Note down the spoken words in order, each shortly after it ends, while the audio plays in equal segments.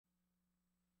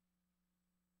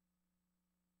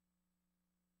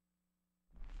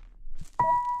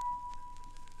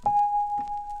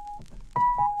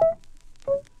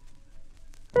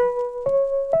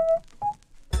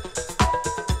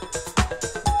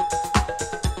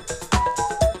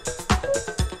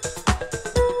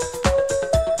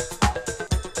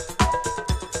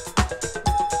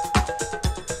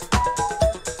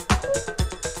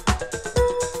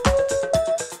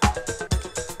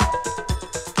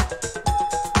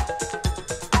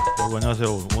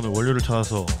안녕하세요. 오늘 원료를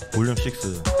찾아서 볼륨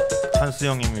 6 찬스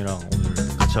형님이랑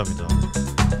오늘 같이 합니다.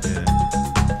 예.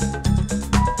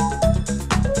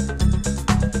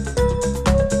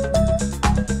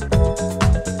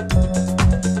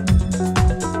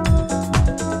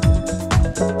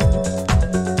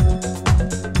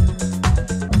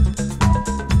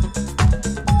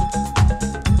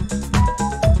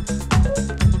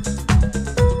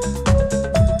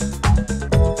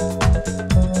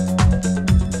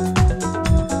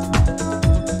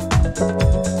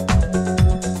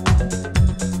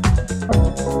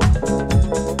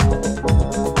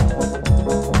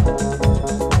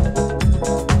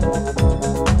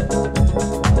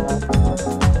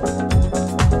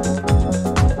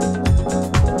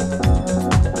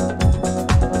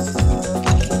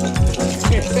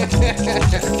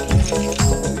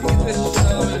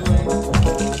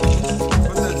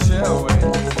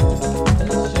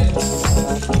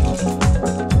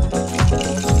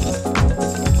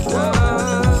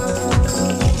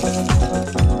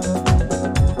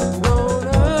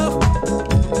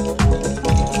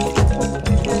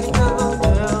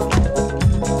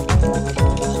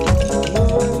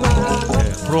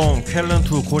 캘런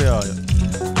투 코리아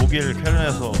독일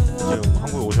캘런에서 지금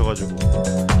한국에 오셔가지고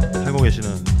살고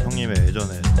계시는 형님의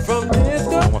예전에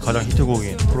정말 가장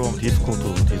히트곡인 From Disco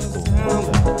to Disco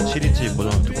 7인치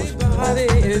버전을 듣고 있습니다.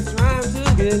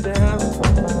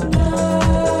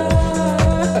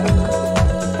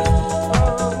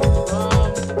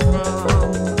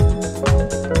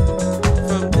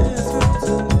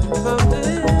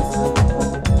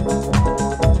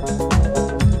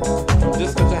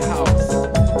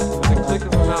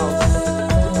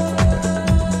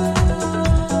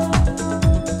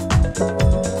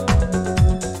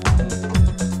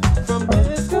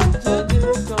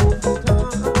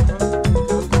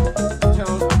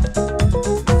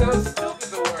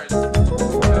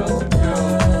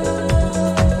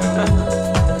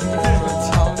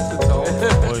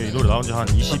 한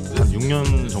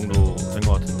 6년 정도 된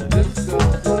것 같은데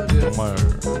정말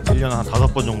 1년에 한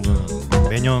 5번 정도는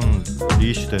매년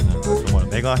리이슈되는 정말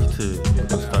메가 히트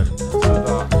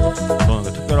스타일입니다.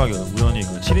 저는 특별하게 우연히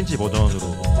그 7인치 버전으로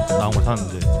나온 걸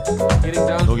샀는데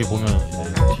여기 보면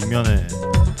이제 뒷면에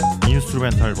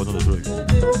인스트루멘탈 버전도 들어있고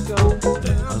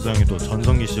네, 한수 형이 또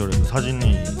전성기 시절에 그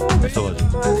사진이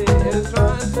있어가지고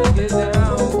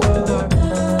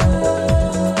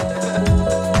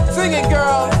Sing it,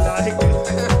 girl. Here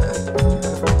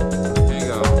you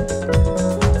go.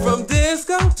 From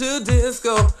disco to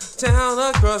disco, town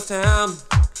across town,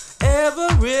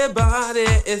 everybody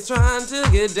is trying to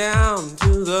get down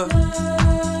to the.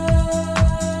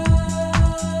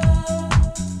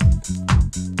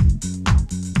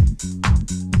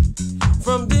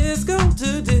 From disco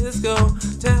to disco,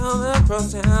 town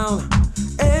across town,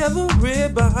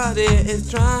 everybody is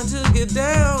trying to get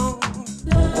down.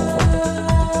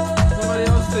 Somebody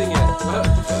else sing it.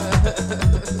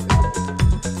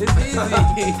 It's easy.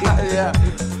 Yeah.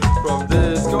 From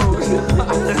disco.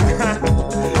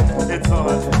 It's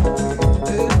hard.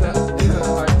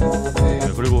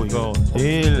 네, 그리고 이거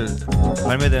내일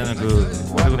발매되는 그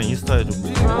최근에 인스타에 좀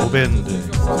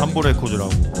오밴드 삼보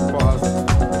레코드라고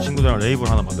친구들이랑 레이블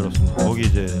하나 만들었습니다. 거기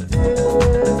이제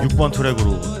 6번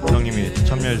트랙으로 형님이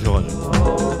참여해 주셔가지고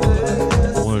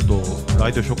오늘 또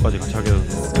라이더 쇼까지 같이 하게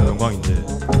돼서 영광인데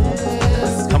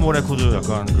삼보 레코드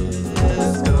약간 그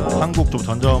한국 좀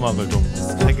전자음악을 좀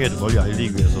세계에 좀 널리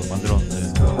알리기 위해서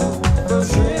만들었는데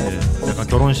네, 약간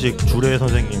결혼식 주례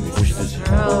선생님이 보시듯이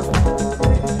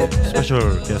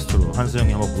스페셜 게스트로 한수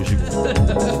형이 한번 모시고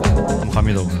한번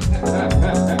갑니다 오늘.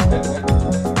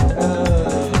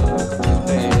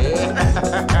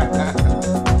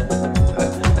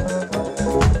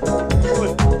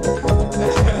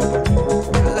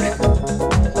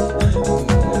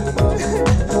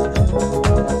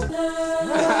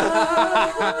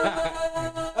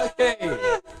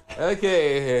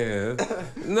 Okay.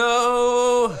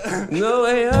 No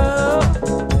way up,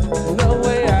 no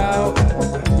way out.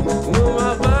 Move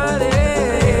my body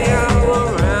all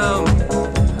around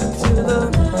to the.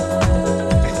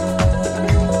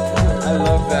 I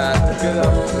love that. Good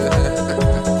up.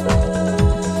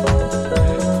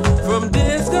 From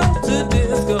disco to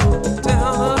disco,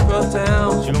 town across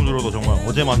town. 지금 들어도 정말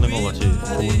어제 만든 것 같이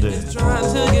좋은데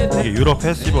이게 유럽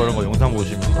페스티벌 이런 거 영상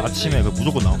보시면 아침에 그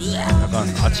무조건 나옵니다. 약간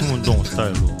아침 운동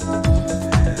스타일로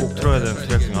꼭 틀어야 되는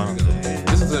트랙 중 하나인데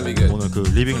오늘 그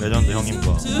리빙 레전드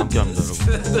형님과 함께합니다, 여러분.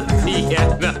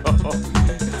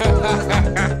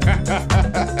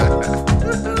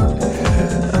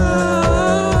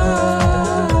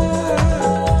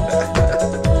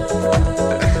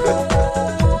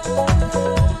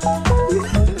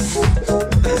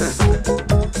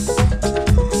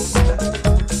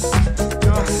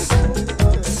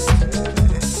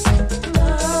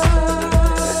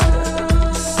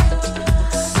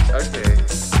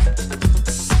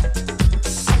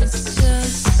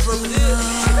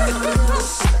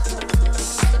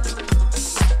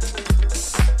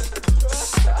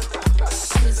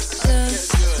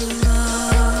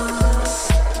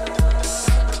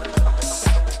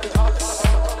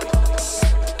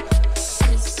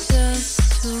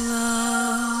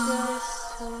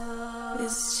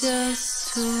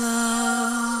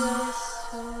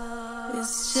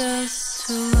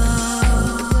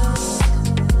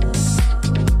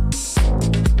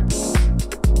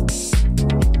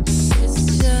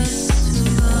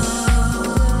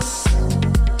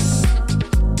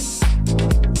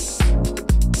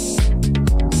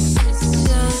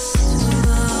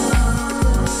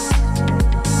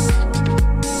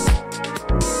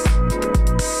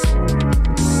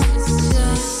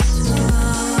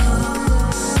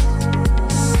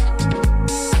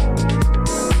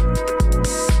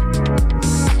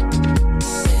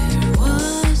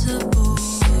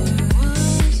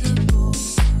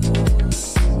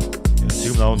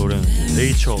 나온 노래는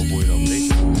네이처 보이라고.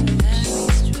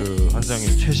 그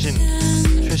한상의 최신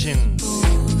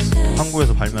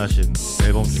한국에서 발매하신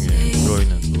앨범 중에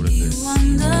들어있는 노래인데,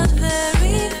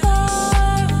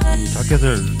 이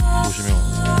자켓을 보시면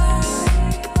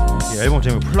이 앨범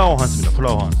제목이 플라워 한스입니다.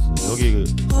 플라워 한스. 여기 그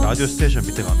라디오 스테이션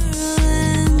밑에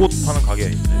가면 꽃 파는 가게가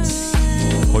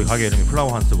있는데, 거기 가게 이름이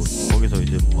플라워 한스거든요. 거기서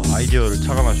이제 뭐 아이디어를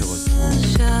착안하셔가지고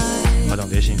가장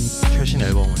내신 최신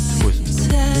앨범을 듣고 있습니다.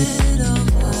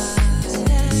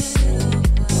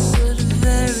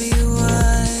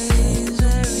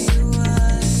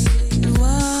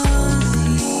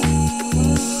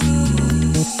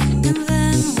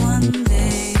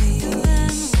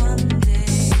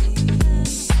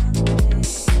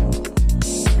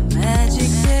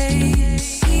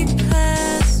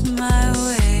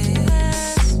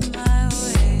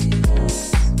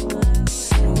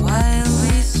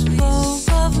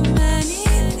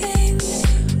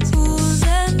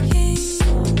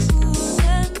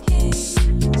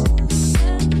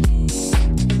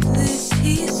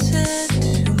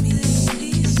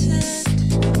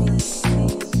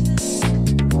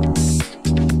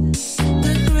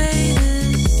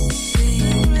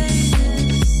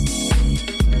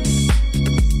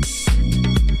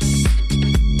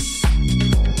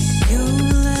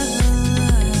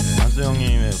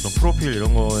 프로필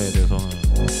이런 거에 대해서는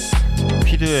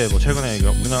피드에 뭐 최근에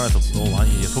우리나라에서 너무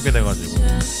많이 소개돼가지고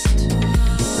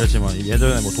그랬지만,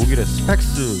 예전에 뭐 독일의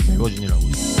스펙스 매거진이라고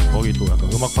있어요. 거기 또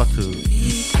약간 음악 파트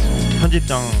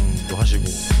편집장도 하시고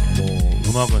뭐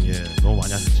음악은 너무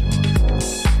많이 하셨지만,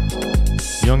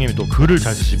 이 형님이 또 글을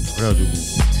잘 쓰십니다. 그래가지고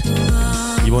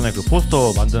이번에 그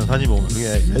포스터 만든 사진 보면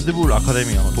그게 레드불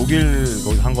아카데미 아마 독일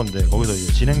거기서 한 건데, 거기서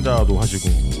이제 진행자도 하시고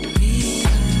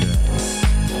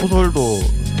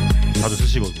소설도 자주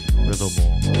쓰시거든요. 그래서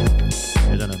뭐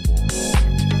예전에 뭐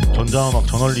전자음악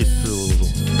저널리스트로도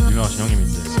유명하신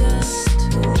형님인데,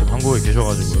 지금 한국에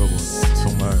계셔가지고 여러분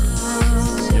정말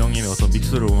이 형님의 어떤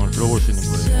믹스를 오늘 들어볼 수 있는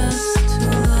거예요.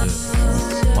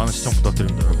 많은 시청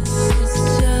부탁드립니다, 여러분.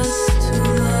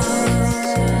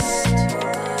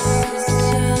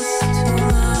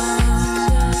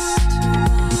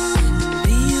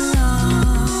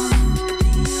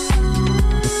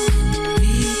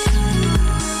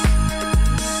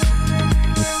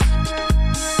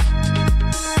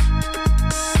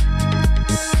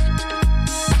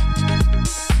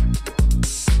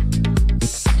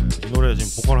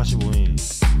 보컬 하신 분이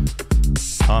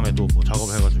다음에 또 뭐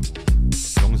작업해가지고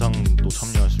영상도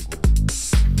참여하시고,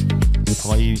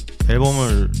 아마 이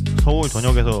앨범을 서울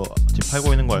전역에서 지금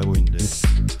팔고 있는 거 알고 있는데,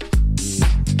 이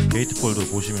게이트폴도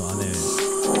보시면 안에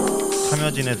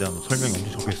참여진에 대한 설명이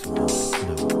엄청 적혀 있습니다.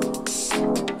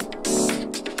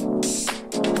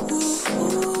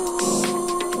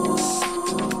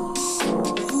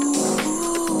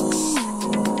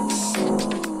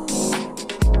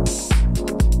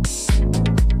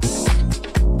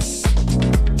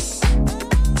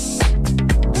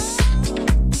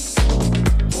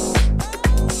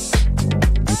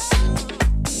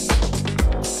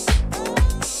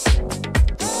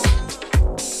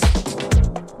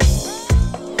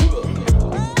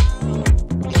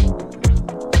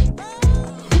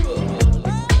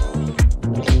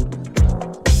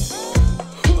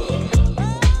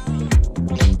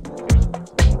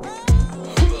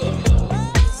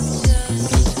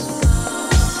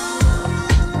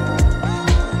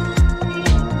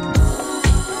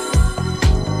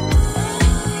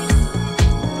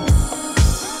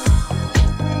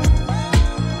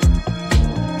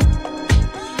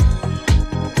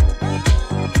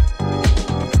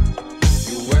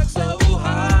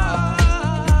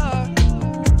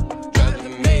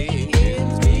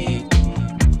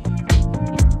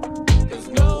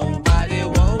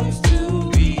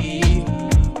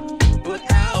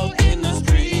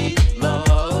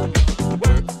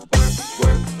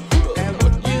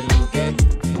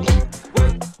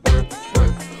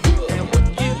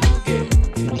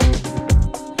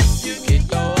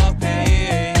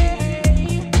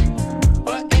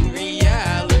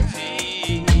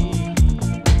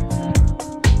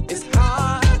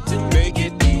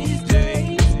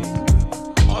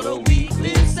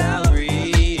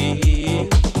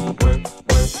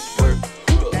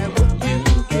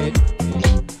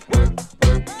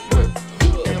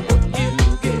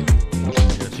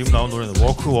 지금 나온 노래는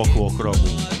워크라고,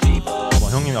 아마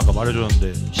형님이 아까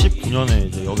말해줬는데 19년에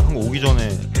이제 여기 한국 오기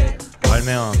전에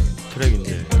발매한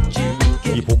트랙인데,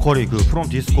 이 보컬이 그 프롬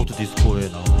디스코 투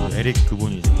디스코에 나온 그 에릭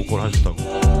그분이 이제 보컬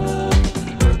하셨다고.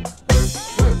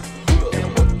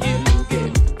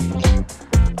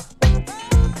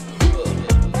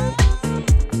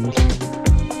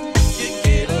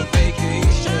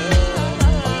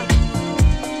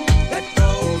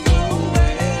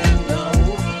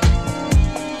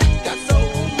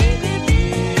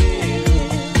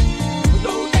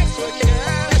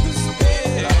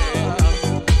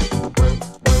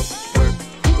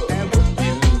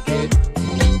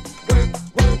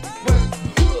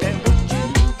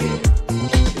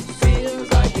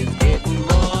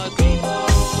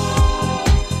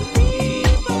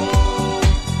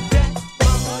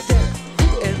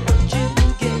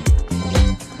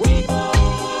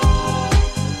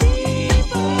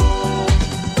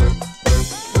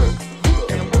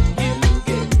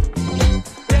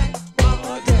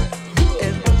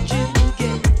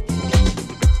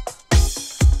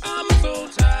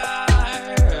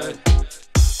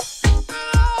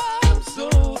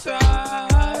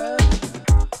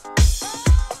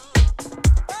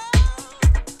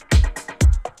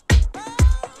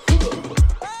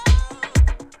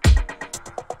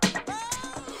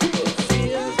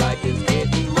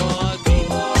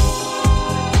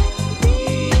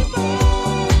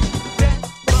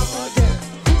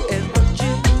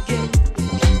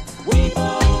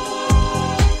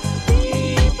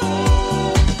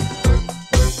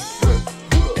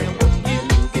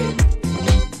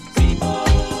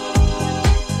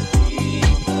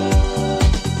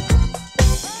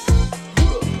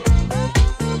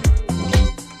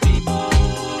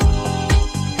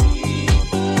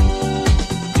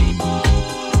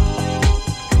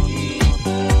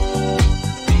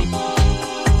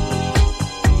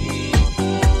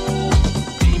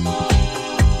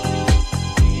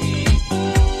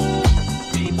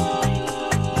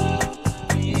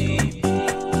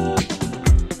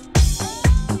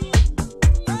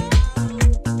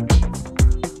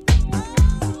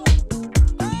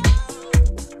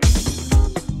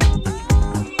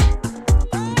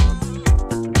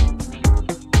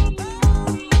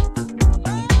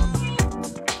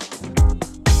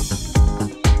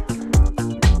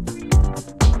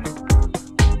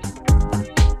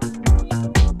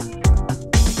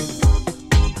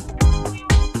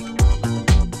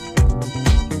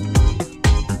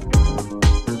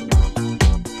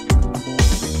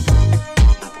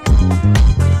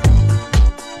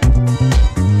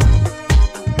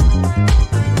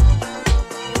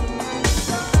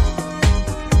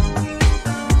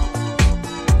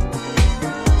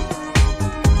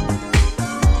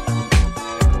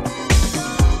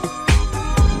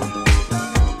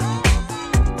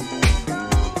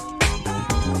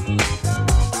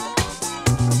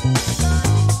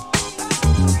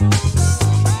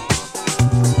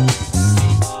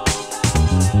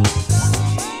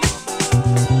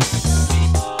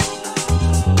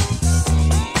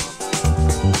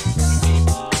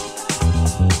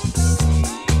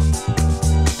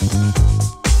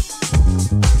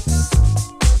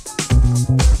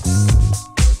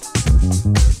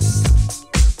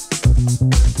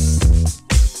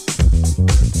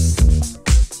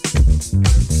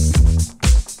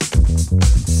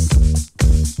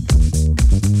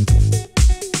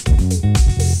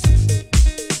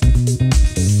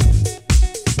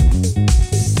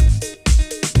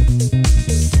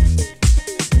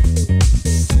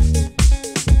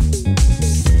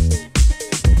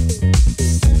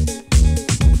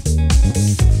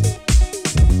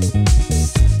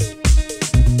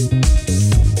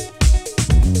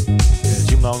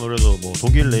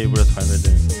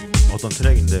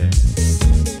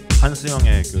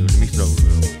 형의 그 리믹스라고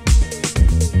그러더라고요.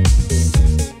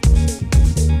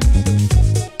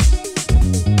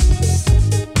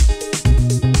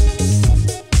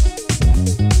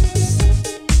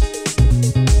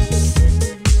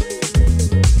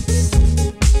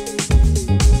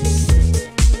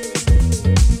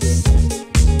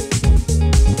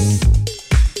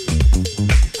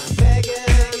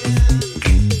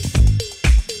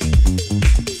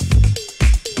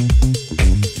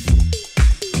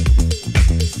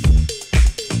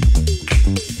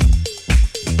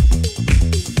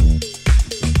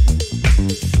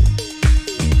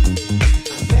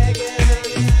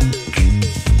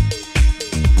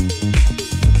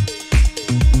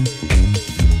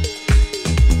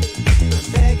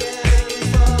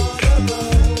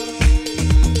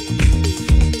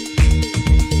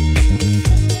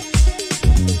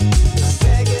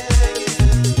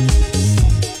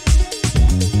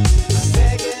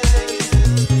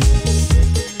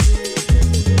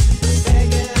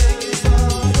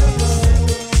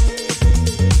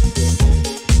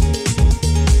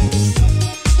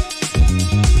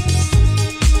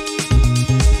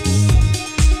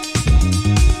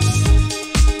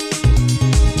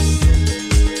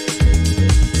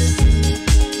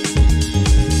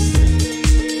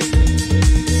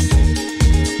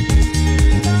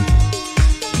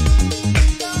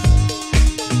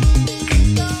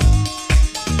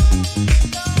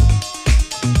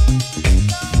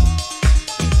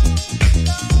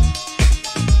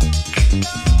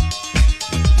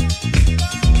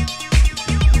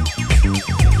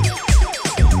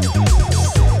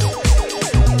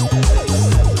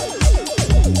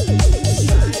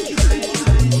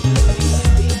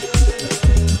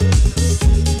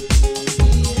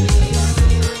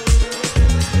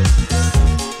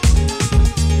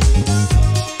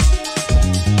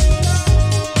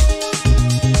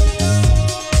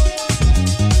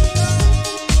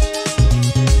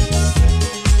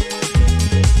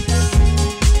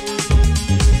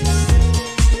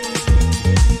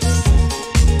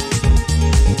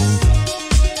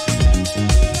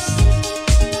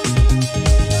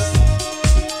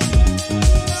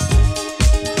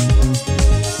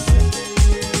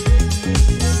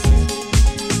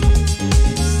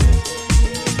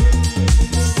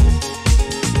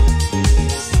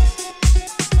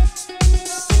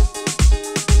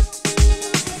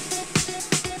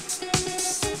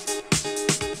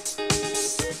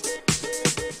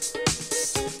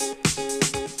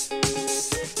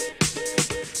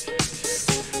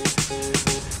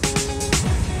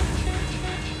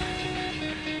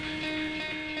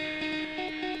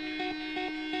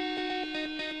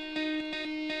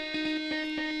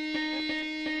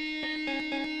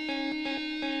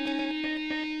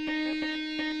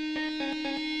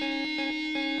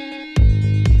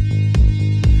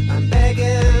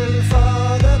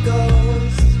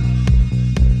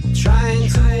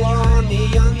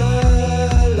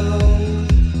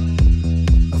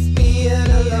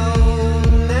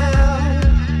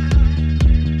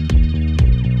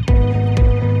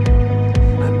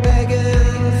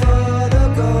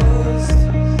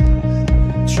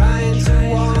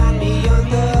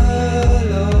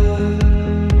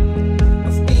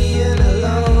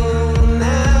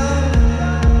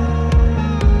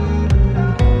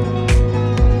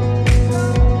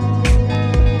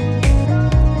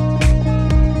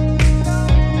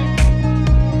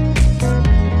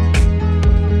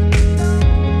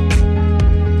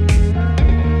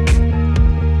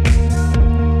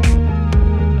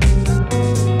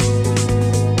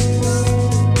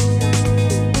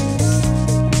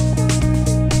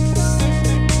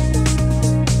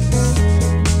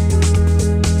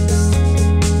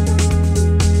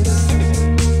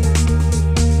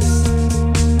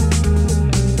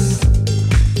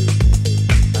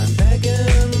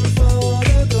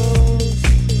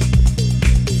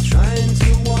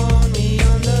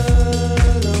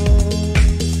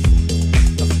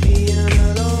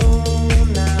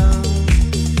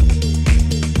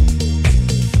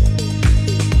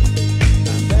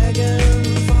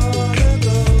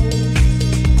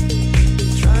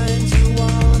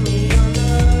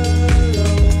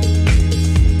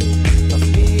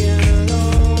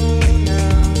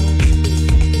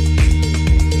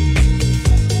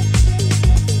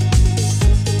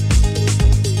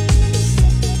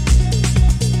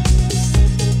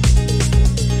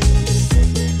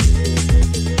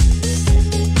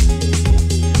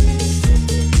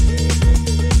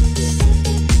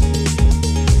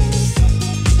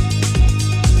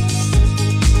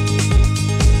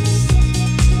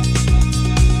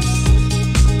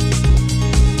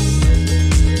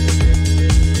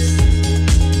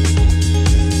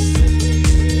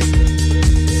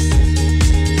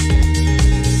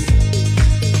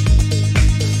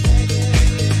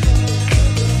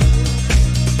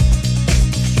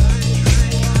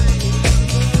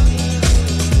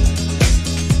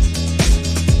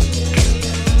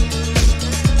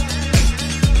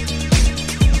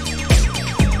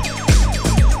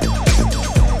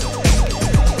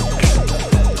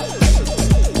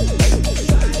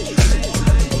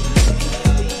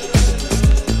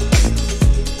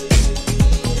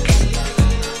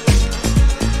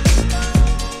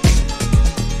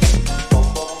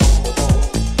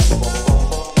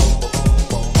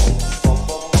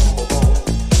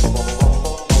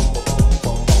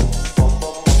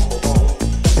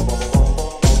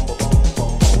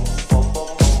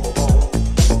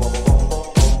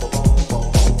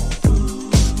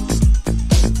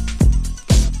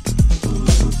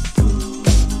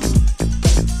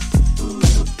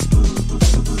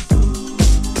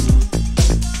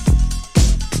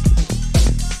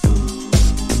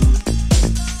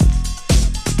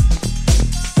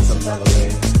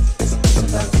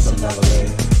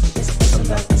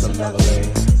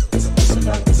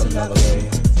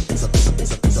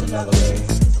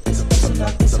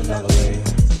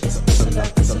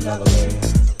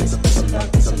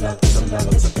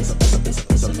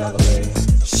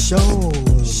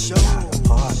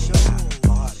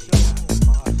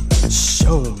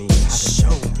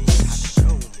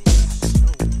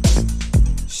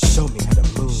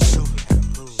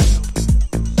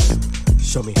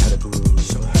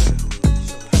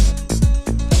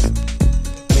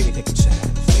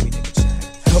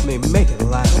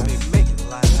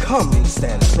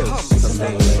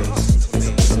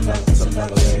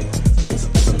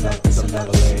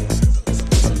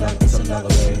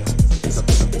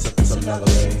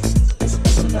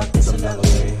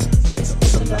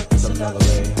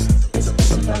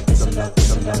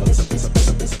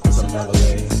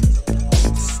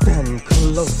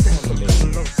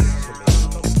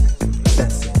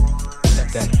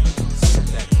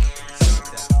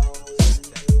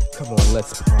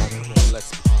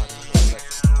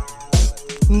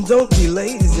 Don't be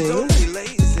lazy.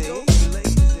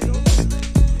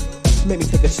 Maybe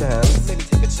take a chance.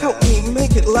 Help me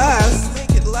make it last.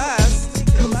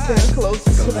 Come stand close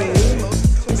to me.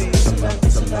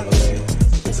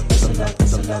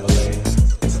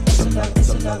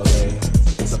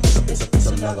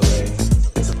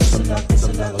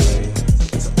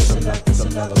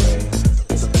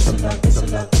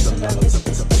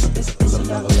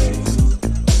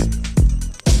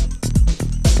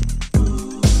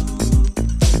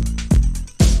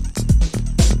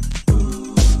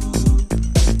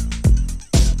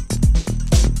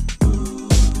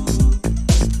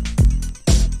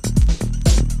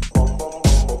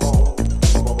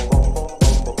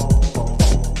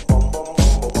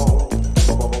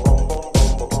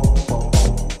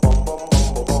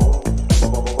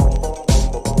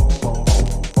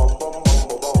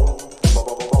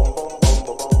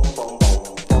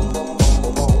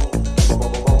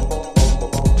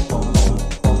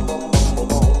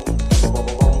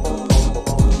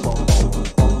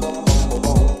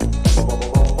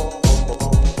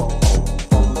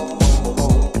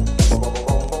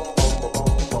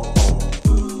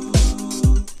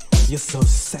 You're so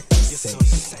sexy.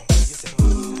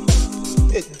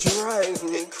 It drives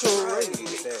me crazy.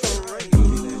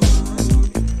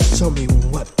 Show me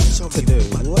what to do.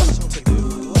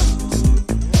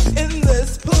 In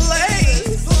this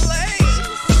place.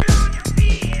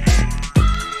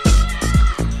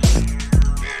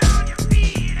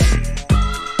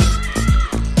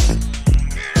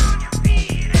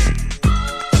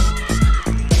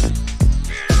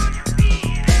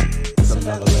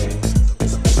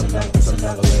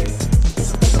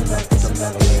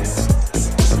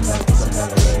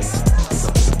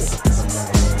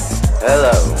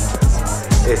 Hello,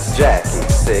 it's Jackie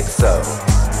 6-0.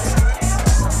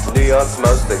 New York's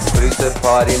most exclusive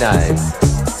party night.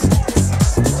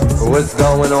 What's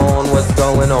going on? What's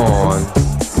going on?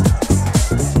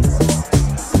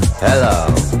 Hello.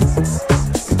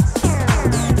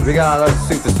 We got a lot of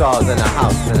superstars in the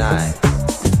house tonight.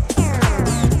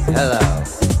 Hello.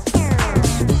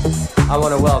 I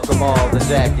want to welcome all the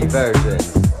Jackie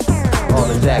versions, all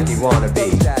the Jackie wannabes. Go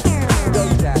Jackie, go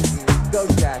Jackie, go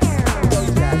Jackie, go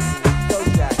Jackie.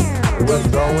 What's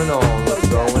going on? What's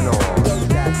going on?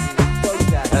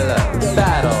 Hello,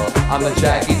 battle on the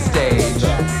Jackie stage.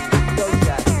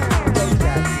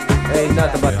 Ain't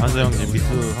nothing but. 한서영님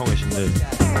미스하고 계신데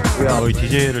거의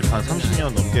DJ를 한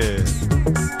 30년 넘게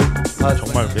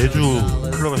정말 매주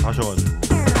클럽에 가셔가지고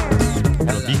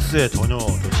믹스에 전혀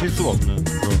실수가 없는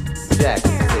그런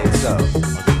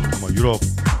정말 유럽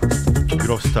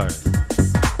스타일.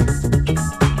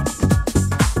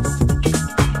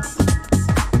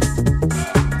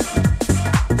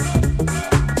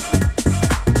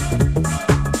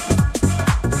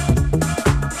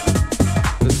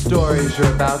 The stories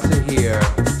you're about to hear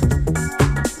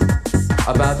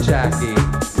about Jackie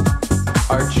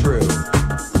are true.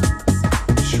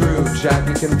 True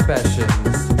Jackie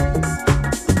confessions.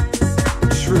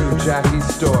 True Jackie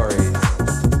stories.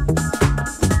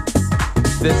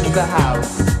 This is the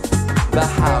house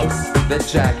that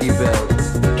Jackie built.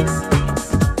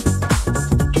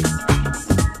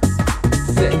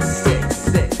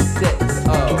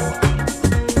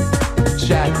 66660.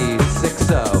 Jackie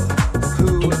 60.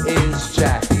 Who is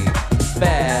Jackie?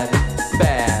 Bad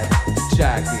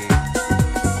Jackie.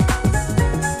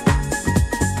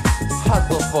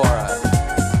 Hustle for us.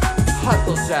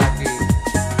 Hustle, Jackie.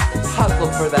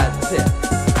 Hustle for that tip.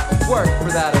 Work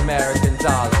for that American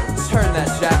dollar. Turn that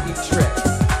Jackie trick.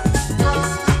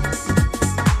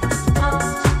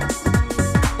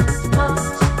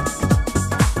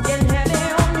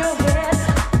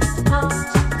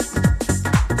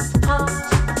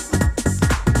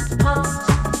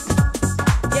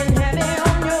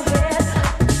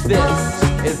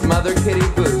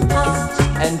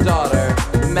 daughter,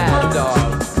 Mad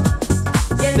Dog,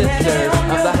 sisters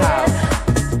of the house,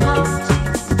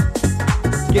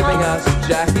 giving us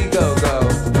Jackie Go-Go.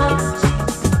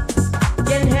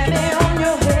 Getting heavy on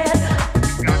your head.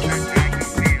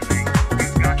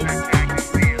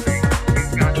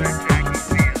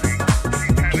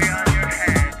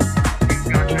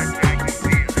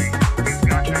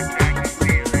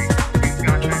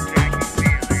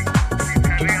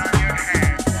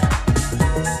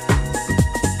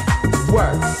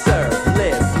 Work, serve,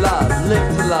 live, live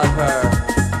to love her.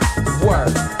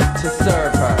 Work to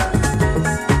serve her.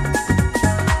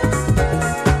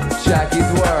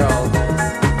 Jackie's world.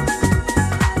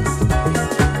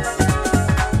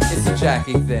 It's a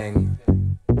Jackie thing.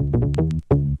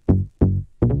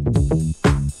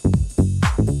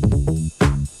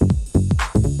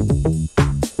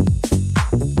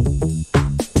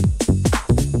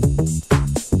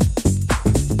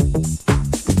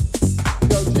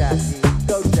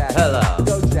 Hello.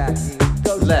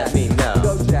 Let me know.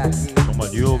 정말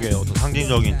뉴욕의 어떤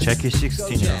상징적인 재키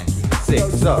 16이랑 네,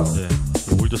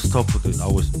 올드 스타프들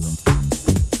나오고 있습니다.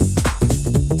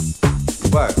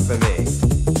 Work for me.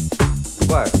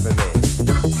 Work for me.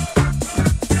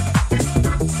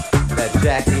 That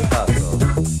Jackie hustle.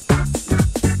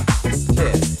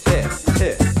 Tip, tip,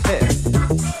 tip, tip.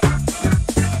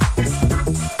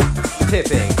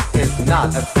 Tipping is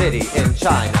not a city in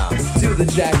China. Do the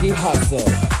Jackie hustle.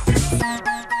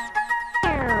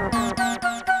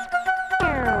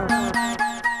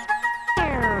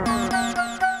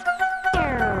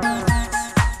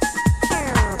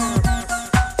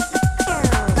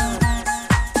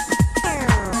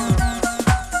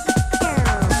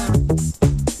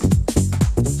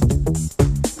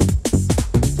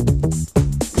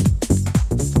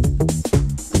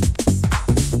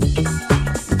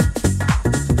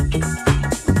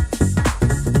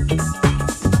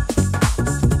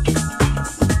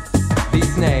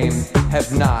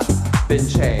 Have not been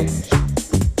changed.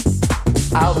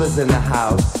 Alba's in the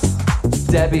house,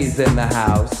 Debbie's in the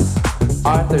house,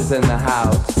 Arthur's in the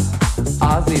house,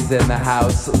 Ozzy's in the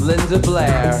house, Linda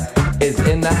Blair is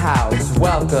in the house.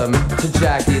 Welcome to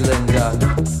Jackie Linda.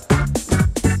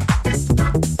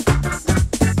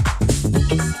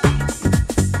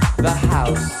 The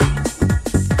house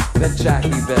that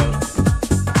Jackie built.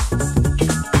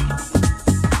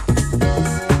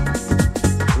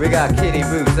 We got kitty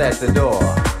boots at the door.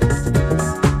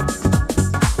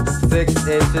 6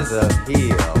 inches of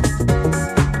heel.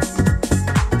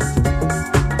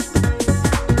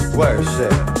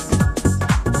 Worship.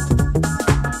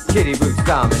 Kitty boots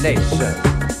domination.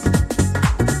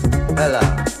 Hello.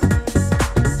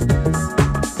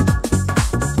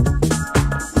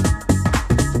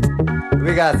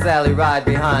 We got Sally right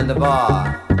behind the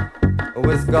bar.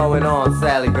 What's going on,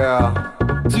 Sally girl?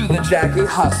 Do the Jackie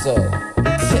hustle.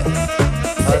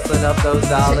 Hustling up those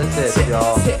dollar tips,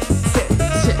 y'all.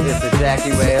 It's a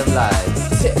Jackie way of life.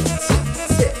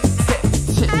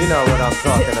 You know what I'm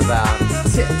talking about.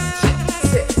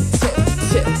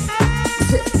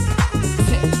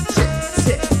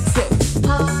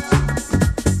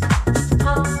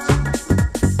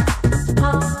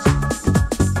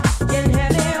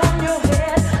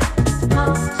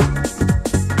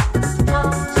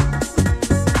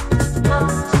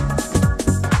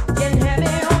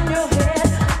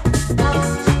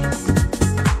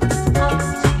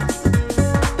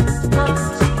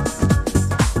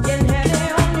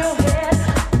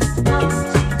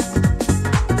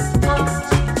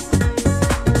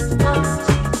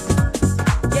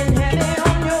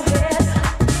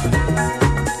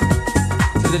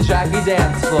 Jackie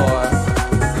dance floor.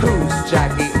 Who's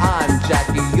Jackie? I'm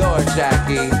Jackie, you're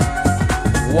Jackie.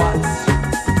 What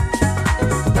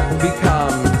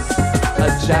becomes a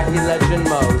Jackie legend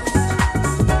most?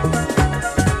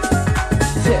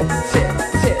 Tip, tip,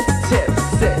 tip, tip,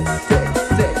 6,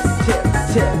 6, 6, tip,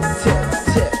 tip, tip,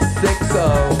 tip, 6-0.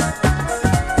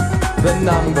 The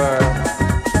number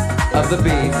of the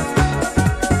beast.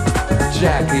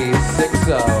 Jackie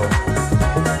 6-0.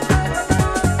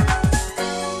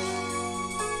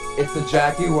 It's a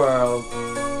Jackie world,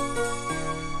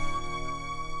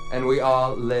 and we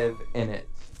all live in it.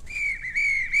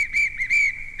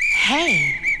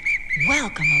 Hey,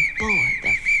 welcome aboard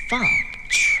the Funk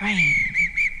Train.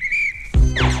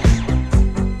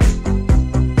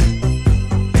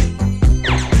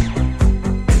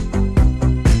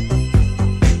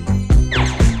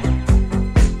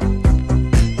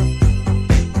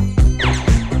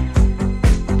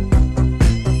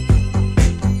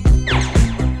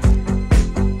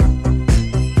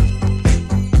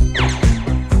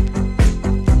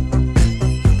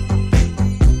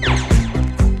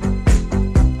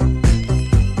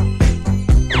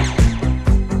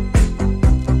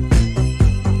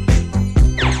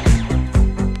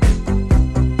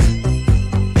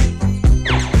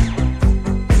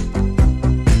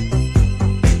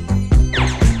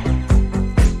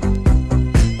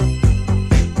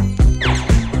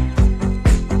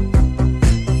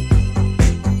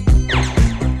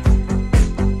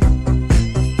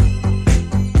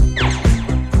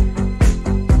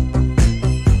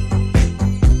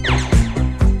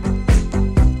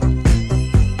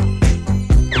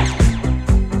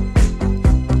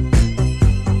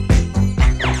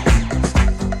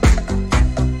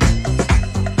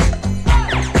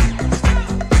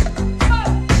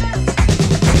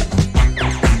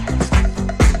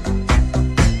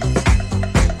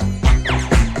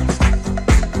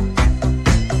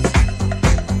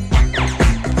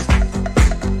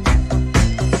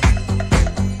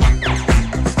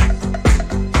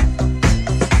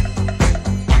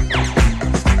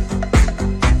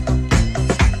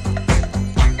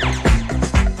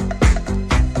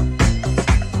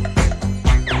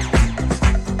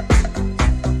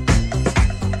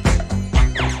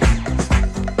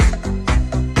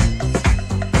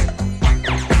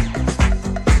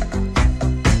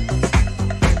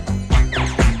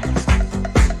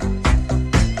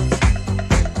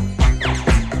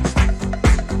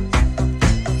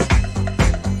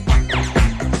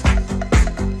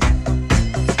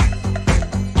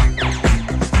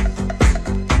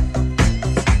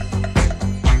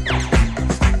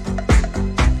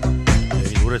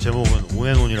 노래 제목은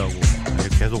온앤온이라고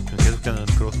계속되는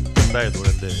그런 스타일의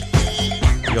노래인데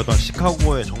이게 어떤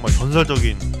시카고의 정말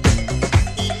전설적인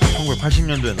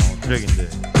 1980년도에 나온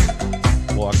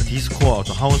트랙인데 뭐 아까 디스코와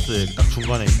어떤 하우스의 딱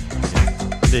중간에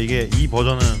근데 이게 이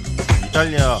버전은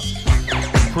이탈리아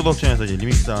프로덕션에서 이제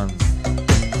리믹스한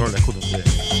그런 레코드인데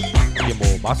이게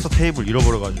뭐 마스터 테이블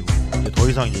잃어버려가지고 이제 더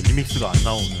이상 이제 리믹스가 안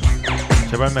나오는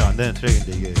재발매가 안 되는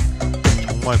트랙인데 이게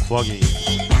정말 구하기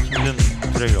힘든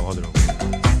트랙이라고 하더라고요.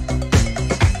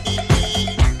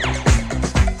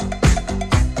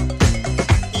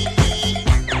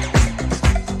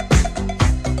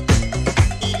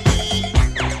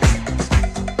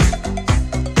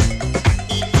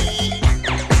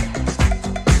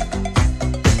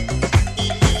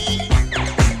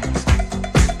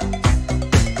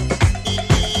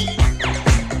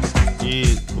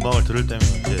 이 음악을 들을 때면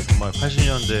이제 정말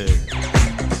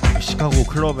 80년대 시카고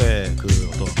클럽의 그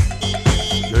어떤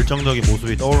열정적인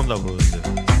모습이 떠오른다 그러는데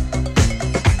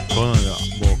저는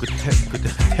뭐 그때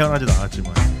태어나지도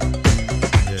않았지만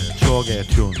이제 추억의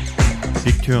튠,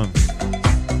 빅튠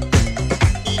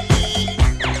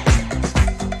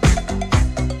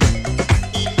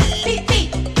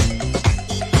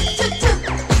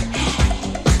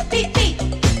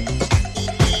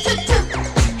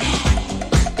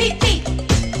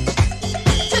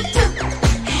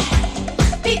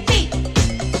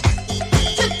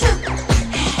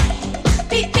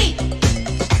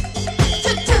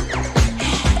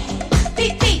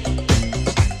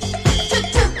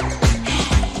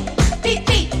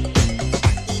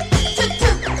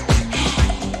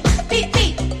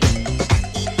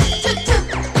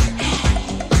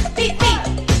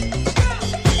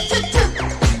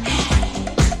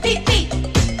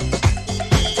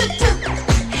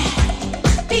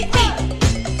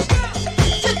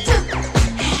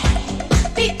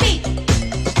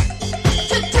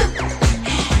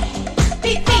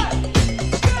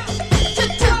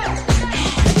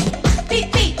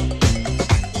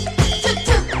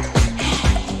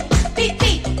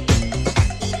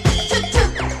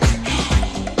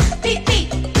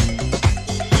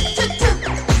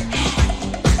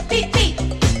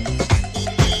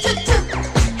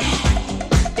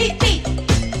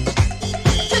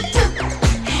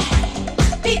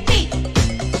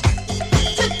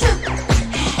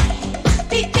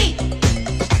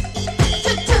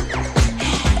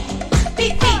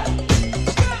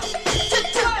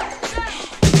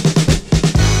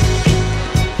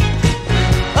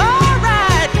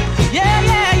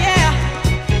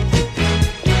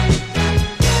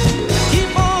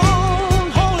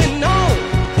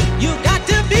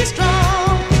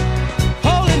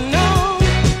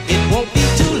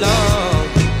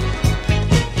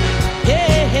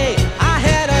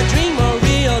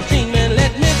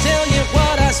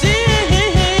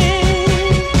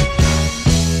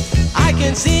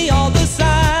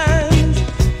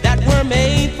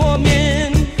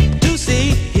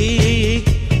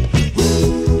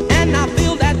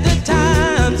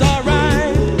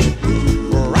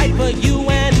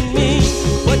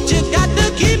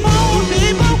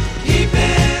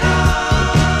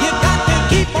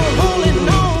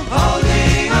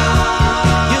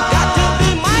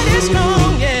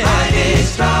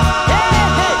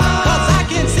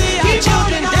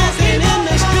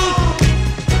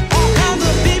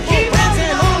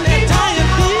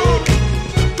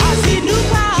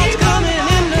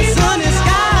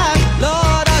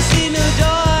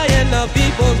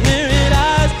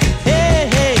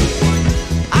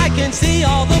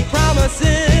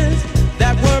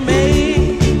my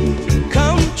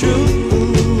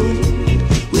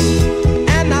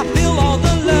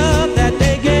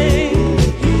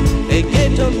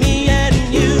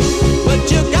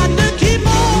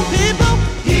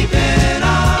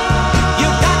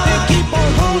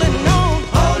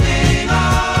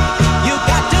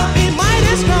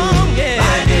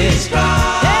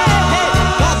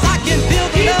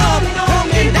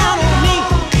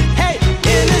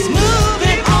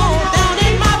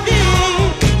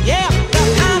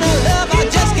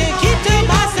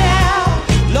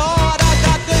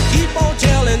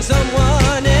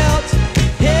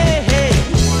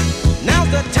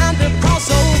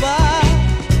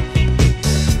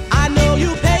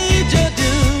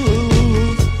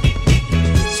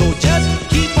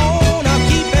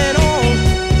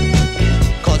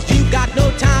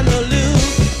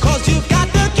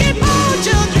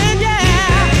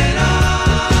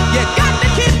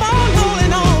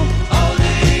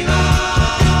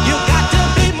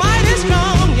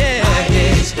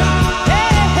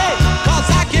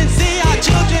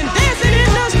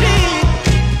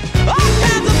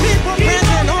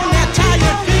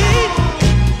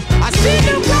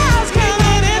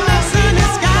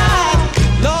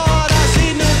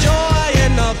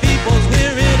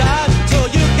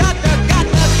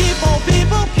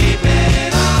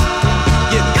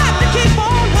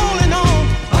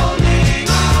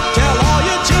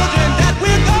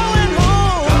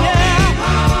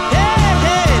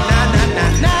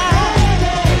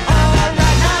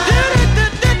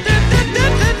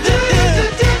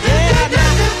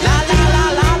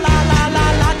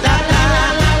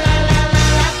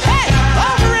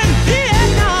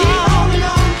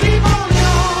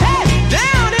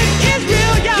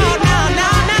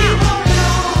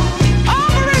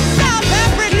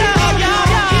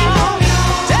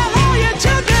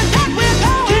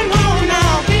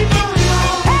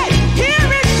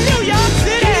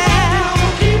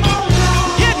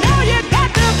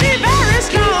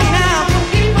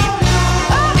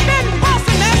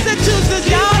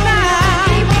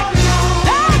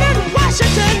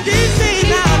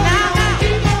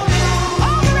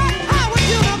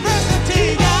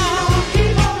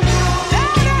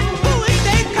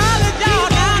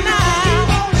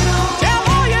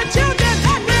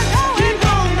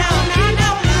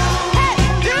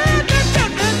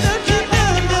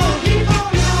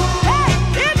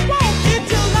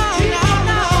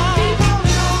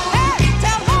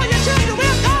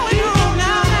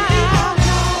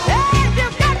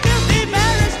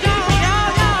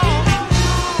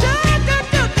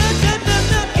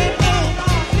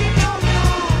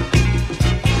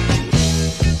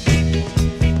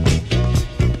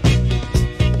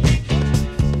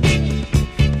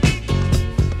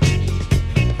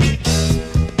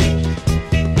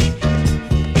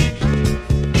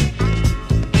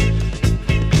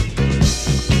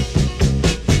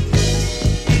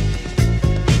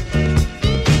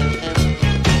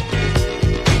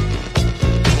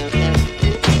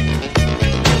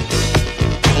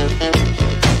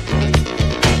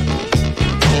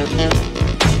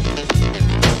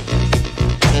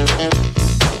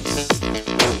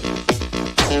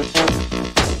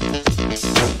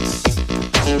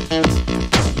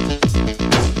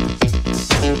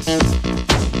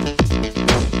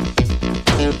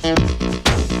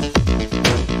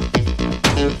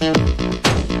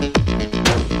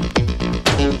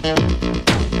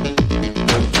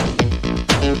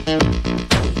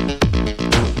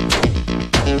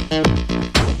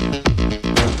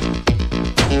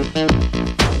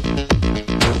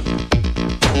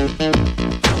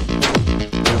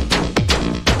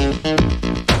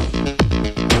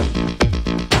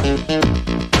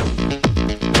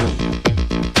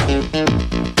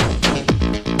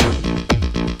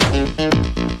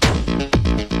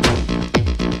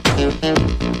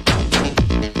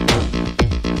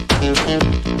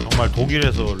정말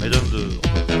독일에서 레전드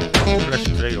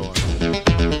클래식 트레이러가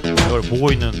이걸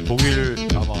보고 있는 독일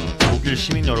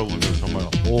시민 여러분들 정말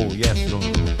오 예스 이런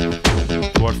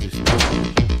좋아할 수 있습니다.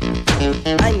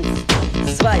 1,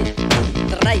 2, 3,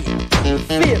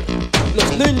 4.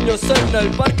 Los niños en el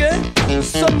parque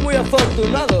son muy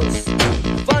afortunados.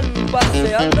 Van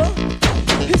paseando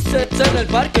y se en el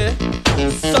parque.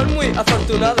 Son muy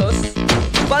afortunados.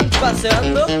 Van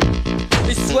paseando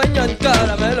y sueñan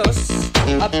caramelos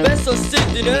a pesos y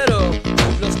dinero.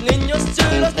 Los niños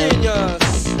y las niñas.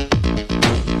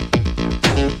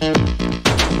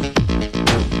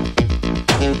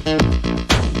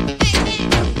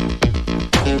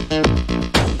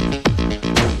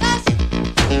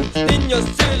 Niños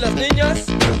y las niñas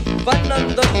van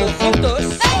andando juntos.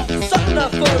 Son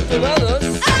afortunados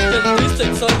que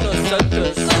dicen son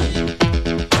inocentes.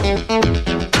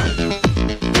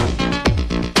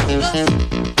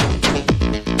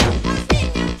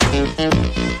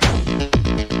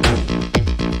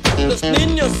 Los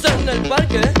niños en el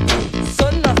parque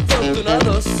son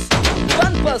afortunados.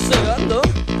 Van paseando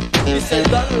y se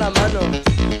dan la mano.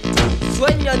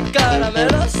 Sueñan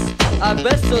caramelos a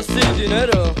besos y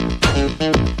dinero.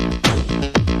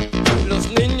 Los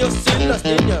niños y las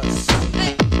niñas.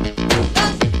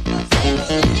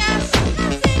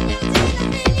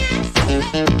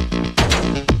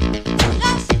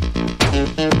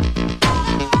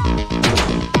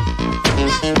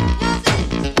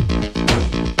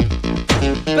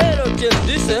 Pero quien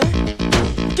dice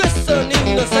que son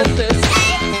inocentes,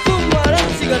 fumarán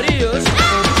cigarrillos,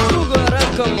 jugarán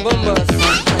con bombas.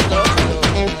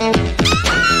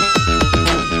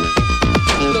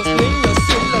 Los niños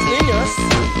y las niñas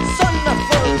son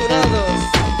afortunados,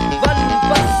 van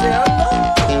paseando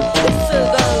y se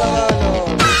dan la mano,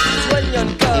 sueñan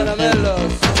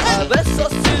caramelos a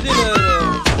besos y dinero.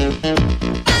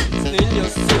 Los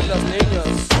niños y las niñas.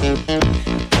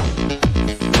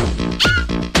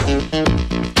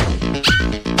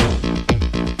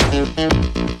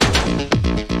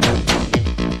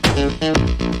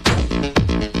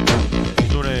 이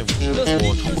노래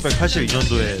뭐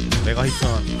 1982년도에 메가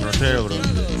히트한 그런 트레이러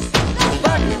그러는데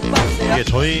이게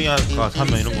저희가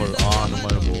사면 이런 걸 아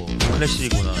정말 뭐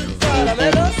클래식이구나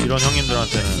이런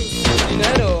형님들한테는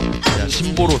그냥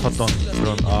신보로 샀던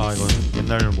그런 아 이건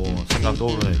옛날 뭐 생각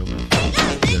떠오르네 이러면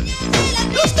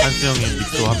이제 한스 형님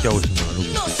믹스와 함께하고 있습니다 여러분.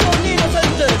 No son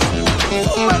inocentes,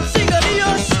 fuman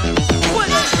cigarrillos,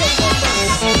 juegan con bombas.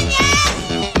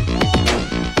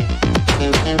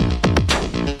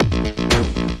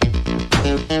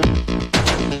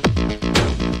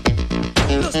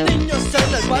 Los niños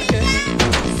en el parque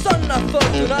son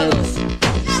afortunados,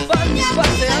 van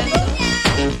paseando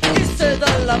y se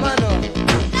dan la mano,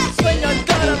 sueñan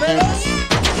caramelos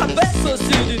a besos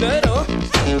y dinero.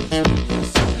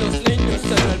 Los niños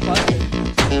en el parque.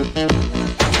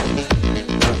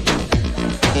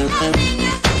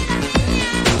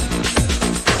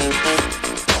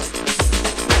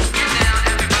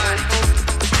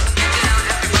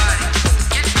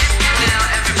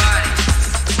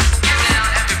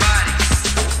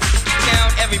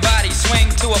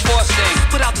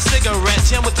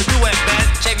 Him with the duet band.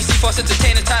 JVC Force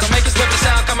entertainer, title makers with the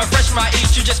sound coming fresh from my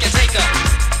east, you just can't take her.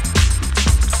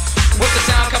 With the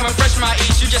sound coming fresh from my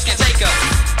east, you just can't take her.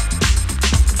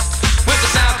 With the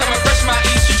sound coming fresh from my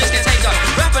east, you just can't take her.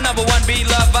 Rapper number one, be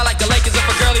loved by like the Lakers. If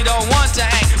a girl you don't want to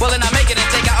hang, well then I make it and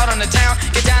take her out on the town.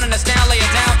 Get down in the stand, lay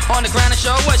her down on the ground and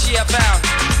show what she have found.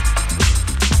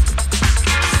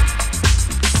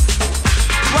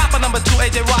 Rapper number two,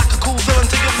 AJ Rock, a cool villain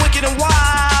to get wicked and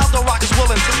wild. The Rock is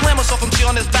willing to slam herself from G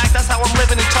on his back. That's how I'm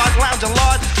living in charge, lounging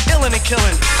large, illin' and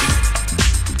killing.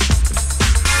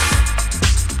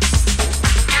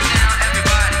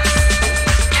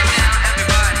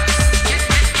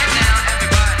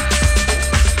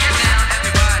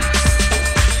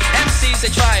 MCs,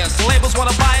 they try us, labels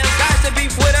wanna buy us, guys they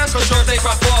beef with us, cause girls they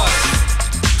cry for us.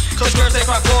 Cause girls they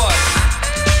cry for us.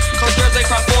 Cause girls they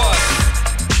cry for us.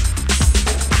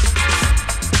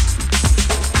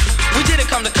 We did it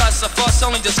come come to cuss, a fuss,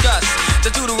 only discuss. To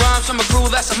do the rhymes from a crew,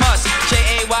 that's a must.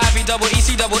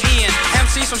 JAYVEECEEN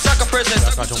MCs from sucker prisons.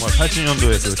 약간 정말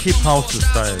 80년도의 그 힙하우스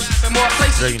스타일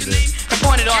트랙인데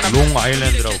롱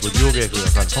아일랜드라고 그 뉴욕의 그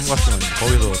약간 섬 같은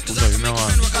거기서 존나 유명한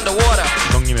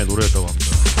형님의 노래였다고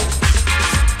합니다.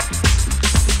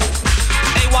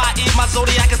 AYE, my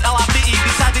zodiac is LIVE.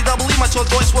 Besides the double E, my choice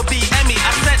voice would be Emmy.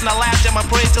 I said and I laughed and my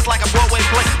praise just like a Broadway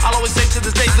play. I'll always say to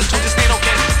this day, the truth just ain't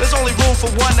okay. There's only room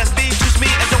for one, that's B, choose me.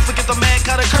 And don't forget the man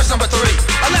cutter, curse number 3.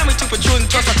 Allow me to protrude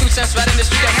and toss my 2 cents right in the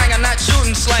street. I hang, I'm not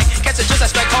shooting slang. Catch a juice, I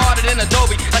strike harder than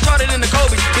Adobe. I charted in the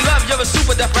Kobe. Beloved, you're a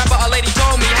super deaf rapper. A lady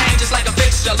told me, hang just like a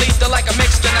fixture, lethal like a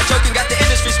mixture. Not joking, got the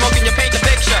industry smoking, you paint the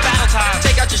picture. Battle time.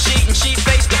 Take out your sheet and sheet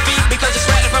face defeat because you're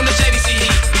sweating from the JVC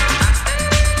heat.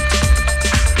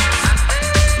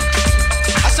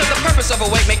 Purpose of a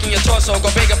weight, making your torso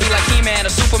go bigger, be like He-Man or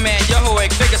Superman. You're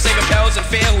heroic figure, saving perils and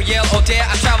fear. Who yell, oh dare!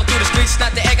 I travel through the streets,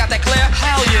 not the air, got that clear.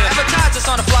 Hell yeah! Advertise this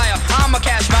on the flyer. I'm a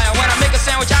cash buyer. When I make a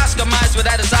sandwich, I customize with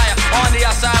that desire. On the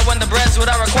outside, when the bread's what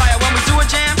I require. When we do a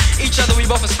jam, each other we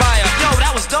both inspire. Yo, that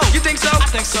was dope. You think so? I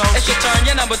think so. It's your turn,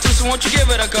 you're number 2, so won't you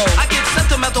give it a go? I get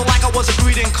sentimental like I was a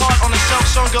greeting card on the shelf,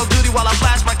 showing girl duty while I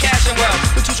flash my cash and wealth.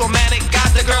 The two's romantic,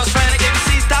 got the girls frantic.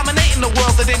 ABC's dominating the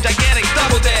world, the name gigantic.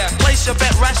 Double dare. Place your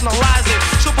bet, rationalize it.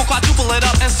 Triple, quadruple it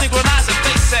up and synchronize it.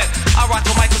 Face set. I rock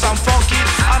the mic cause I'm funky.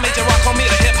 I made you rock on me,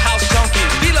 the hip house junkie.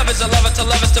 Beloved is a lover to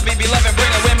lovers to be beloved.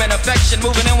 Bringing women affection,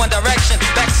 moving in one direction.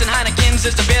 Becks and Heineken's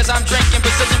is the beers I'm drinking.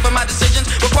 Precision for my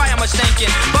decisions, require much thinking.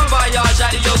 Bon voyage,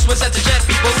 adios, we're set to jet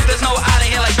people. There's no out of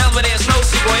here like Belvedere's no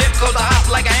sequel. Hip goes the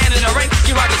hop like a hand in a ring.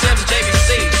 You rock the jams of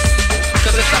JVC.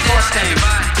 Cause it's our first name.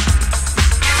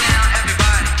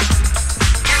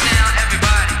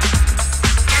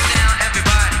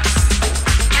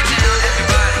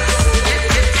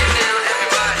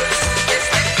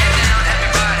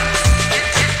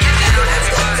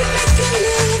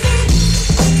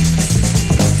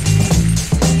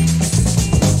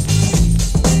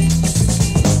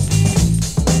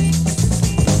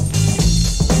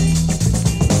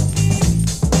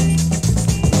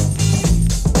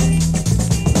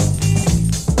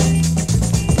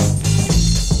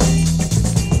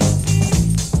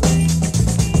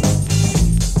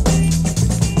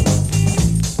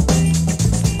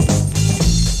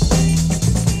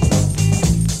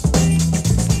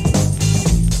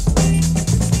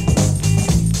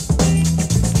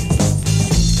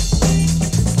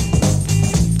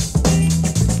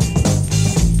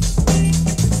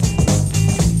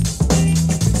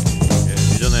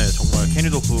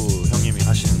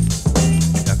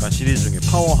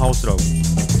 하우스라고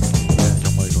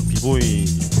정말 이런 비보이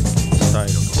스타일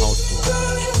어떤 하우스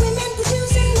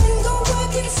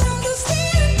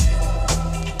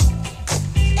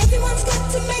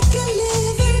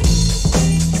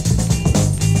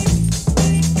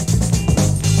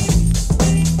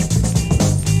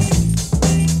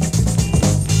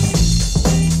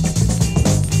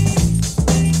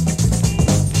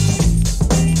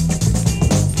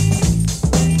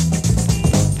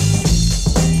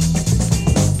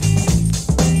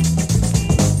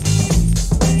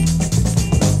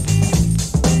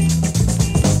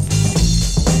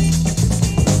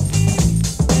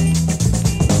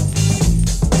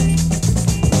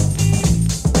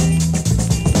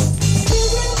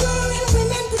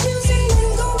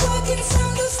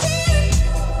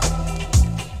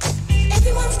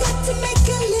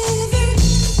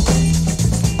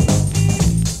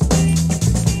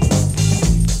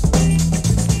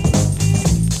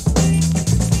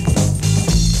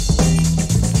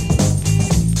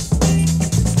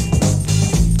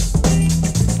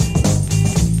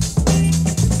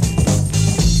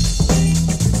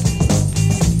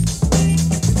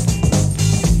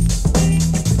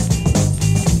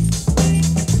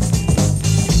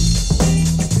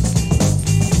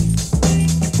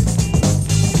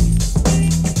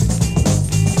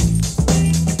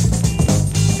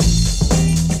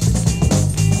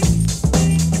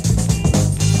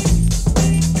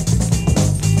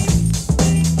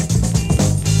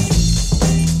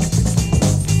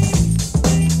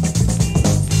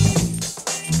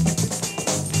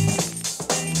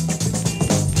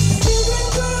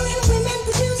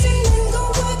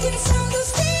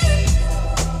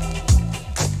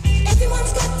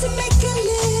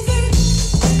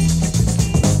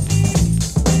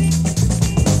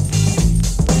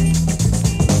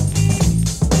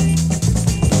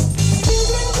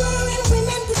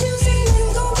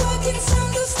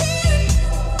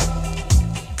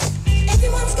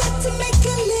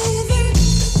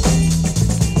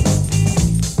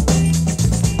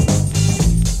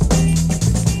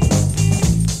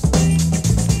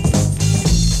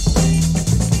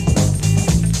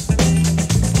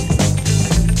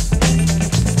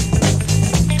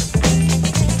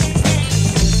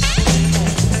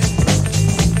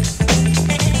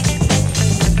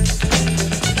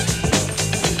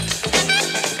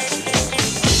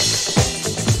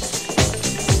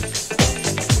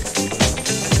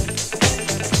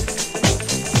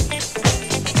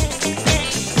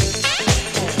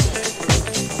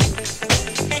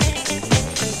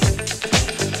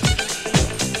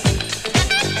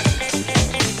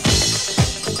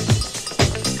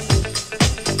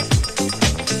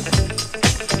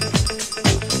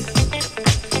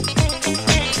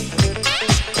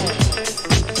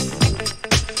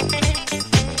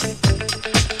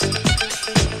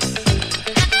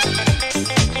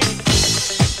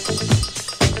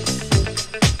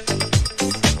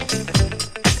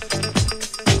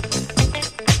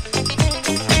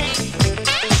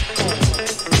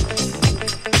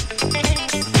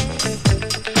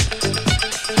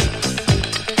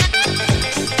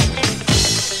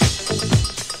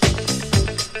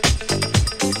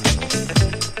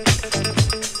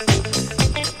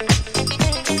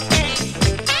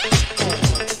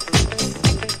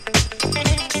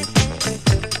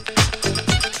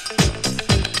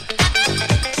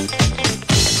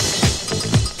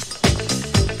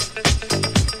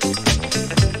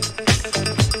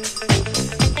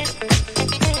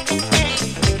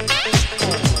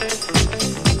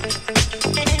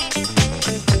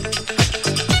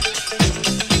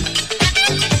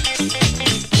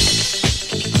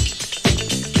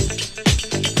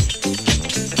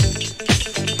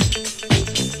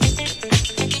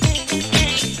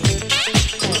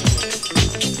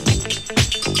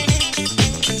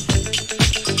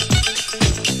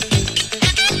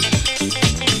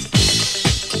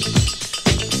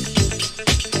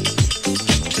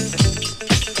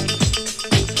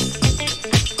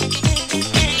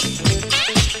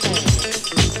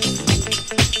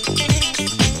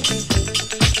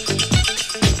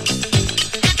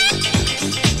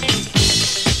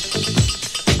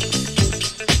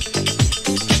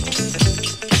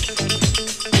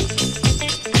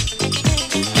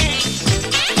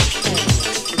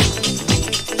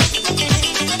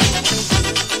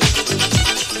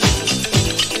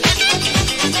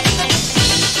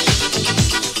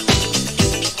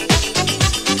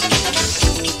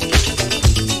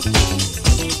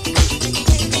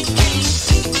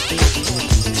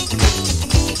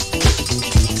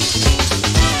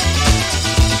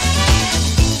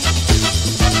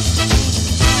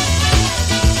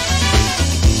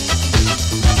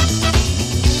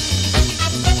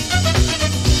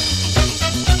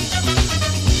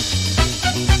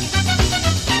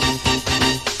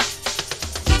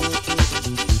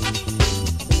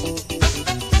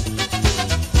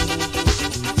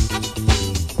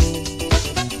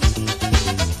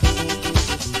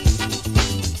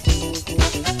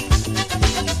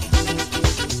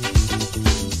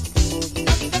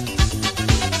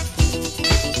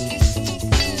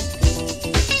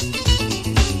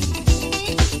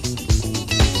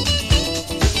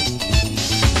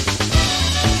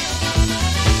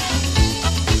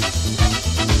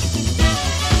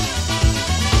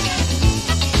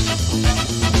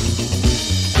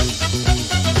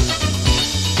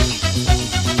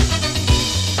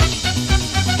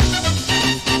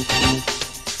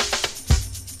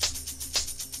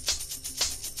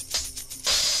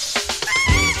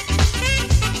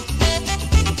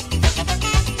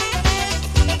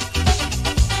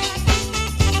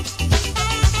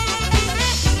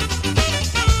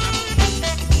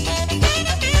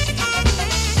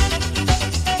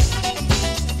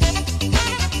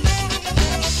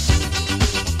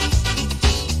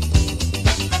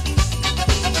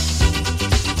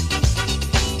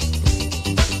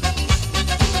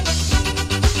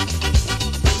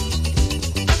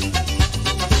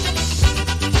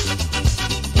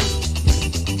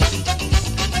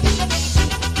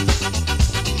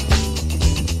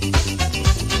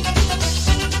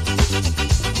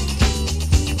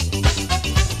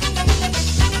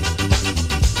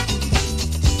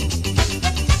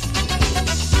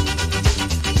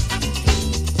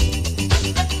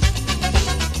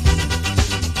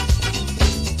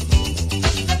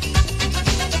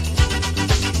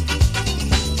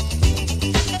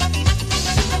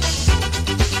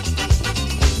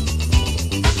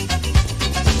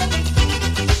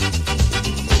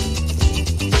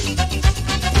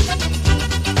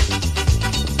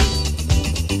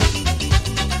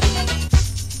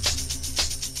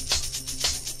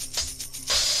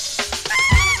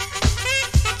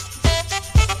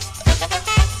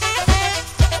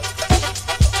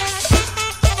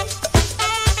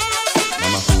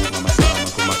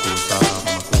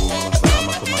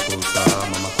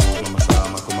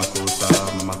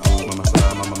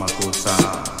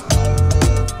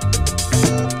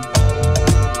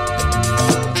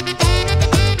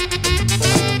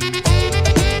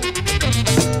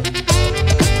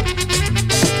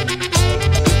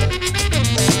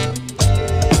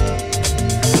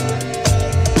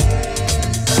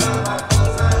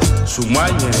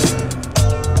Manye.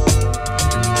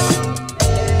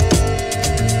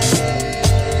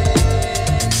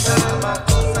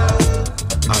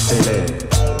 Atele.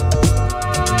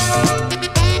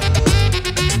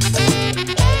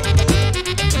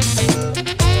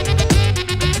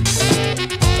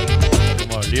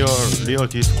 리얼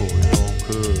디스코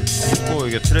그 디스코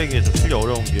이게 트랙이 좀 틀기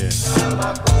어려운 게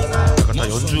약간 다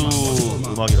연주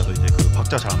음악이라서 이제 그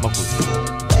박자 잘 안 맞고 있어요.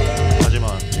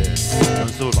 하지만 이제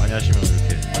연습을 많이 하시면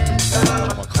이렇게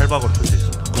정말 칼박으로 틀 수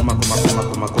있습니다.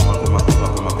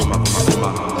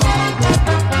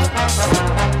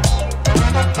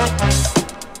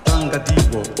 Tanga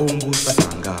tipo ombusa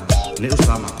tanga ne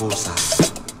usama kosa.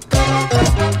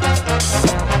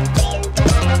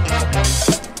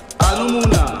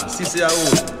 Alumuna sisi au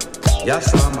ya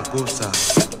sama kosa.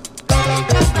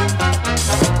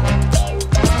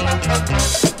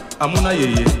 Amuna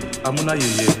yeye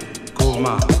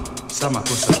koma sama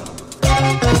kosa.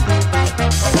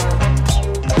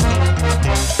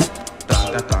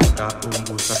 Tanga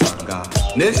umbusa tanga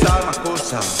ne sama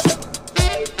kosa.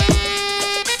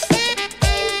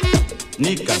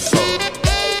 Ni canso.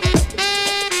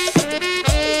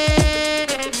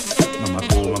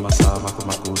 Mama sa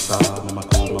makusa, mama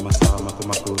sa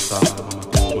makusa,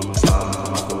 mama sa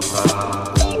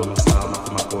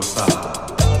makusa.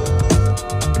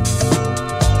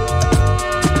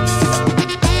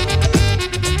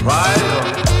 Right on.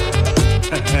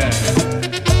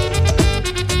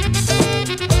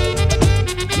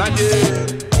 Nage.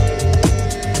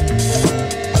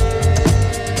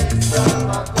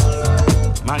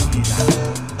 Mangila.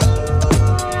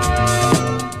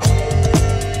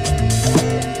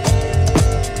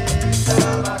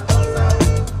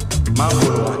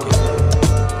 Mambo wake.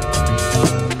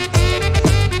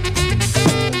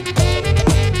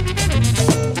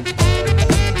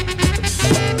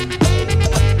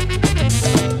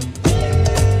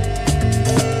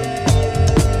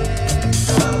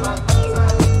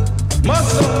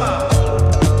 Masoma.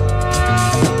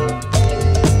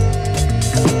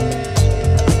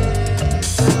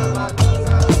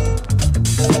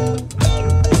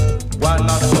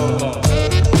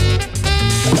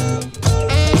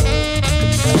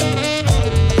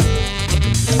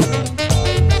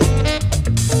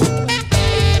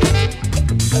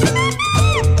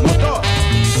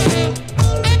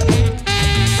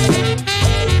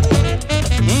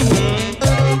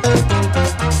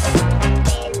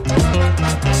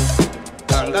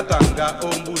 Tanga,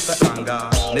 ombusa tanga,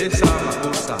 nesa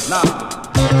makosa na.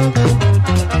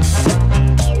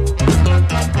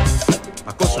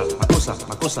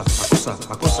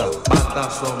 Makosa, bata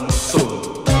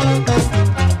somuso.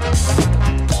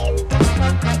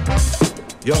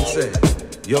 Yomse,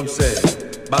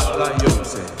 bata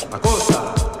yomse, makosa.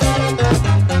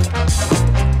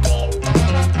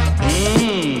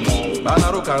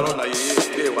 Bana rokarona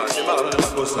ye, ewa, semala na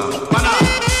makosa. Bana.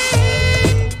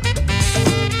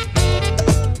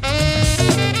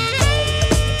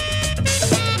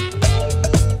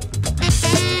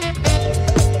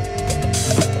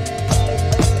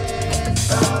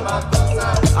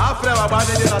 Afrika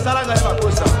bade de nasala ngani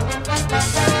makosa.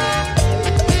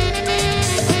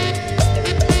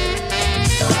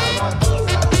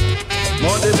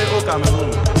 Monde de au Cameroun,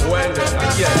 Wende,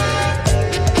 Akia.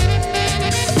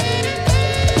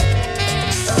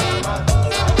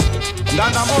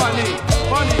 Ndanda money.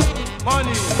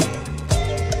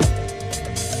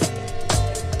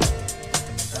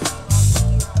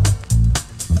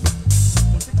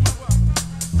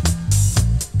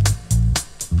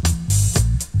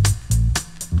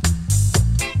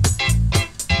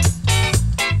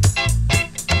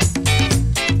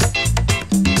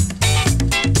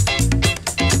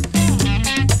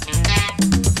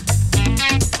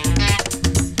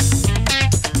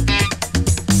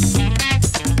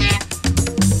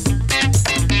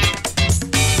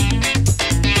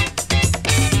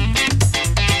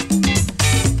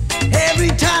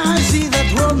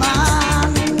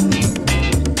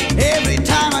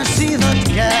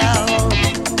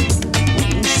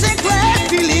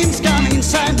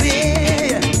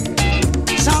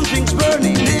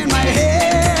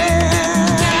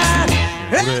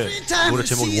 노래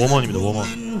제목이 워먼입니다.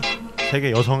 워먼.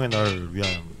 세계 여성의 날을 위한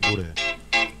노래.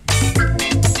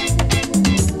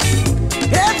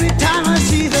 Every time I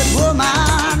see that woman,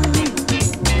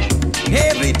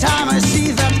 every time I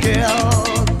see that girl,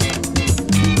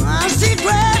 I see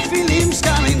great feelings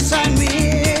come inside me.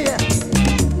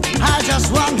 I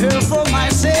just want her for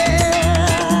myself.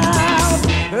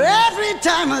 Every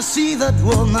time I see that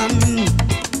woman,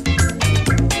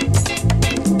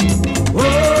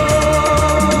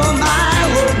 oh my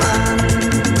woman,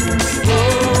 oh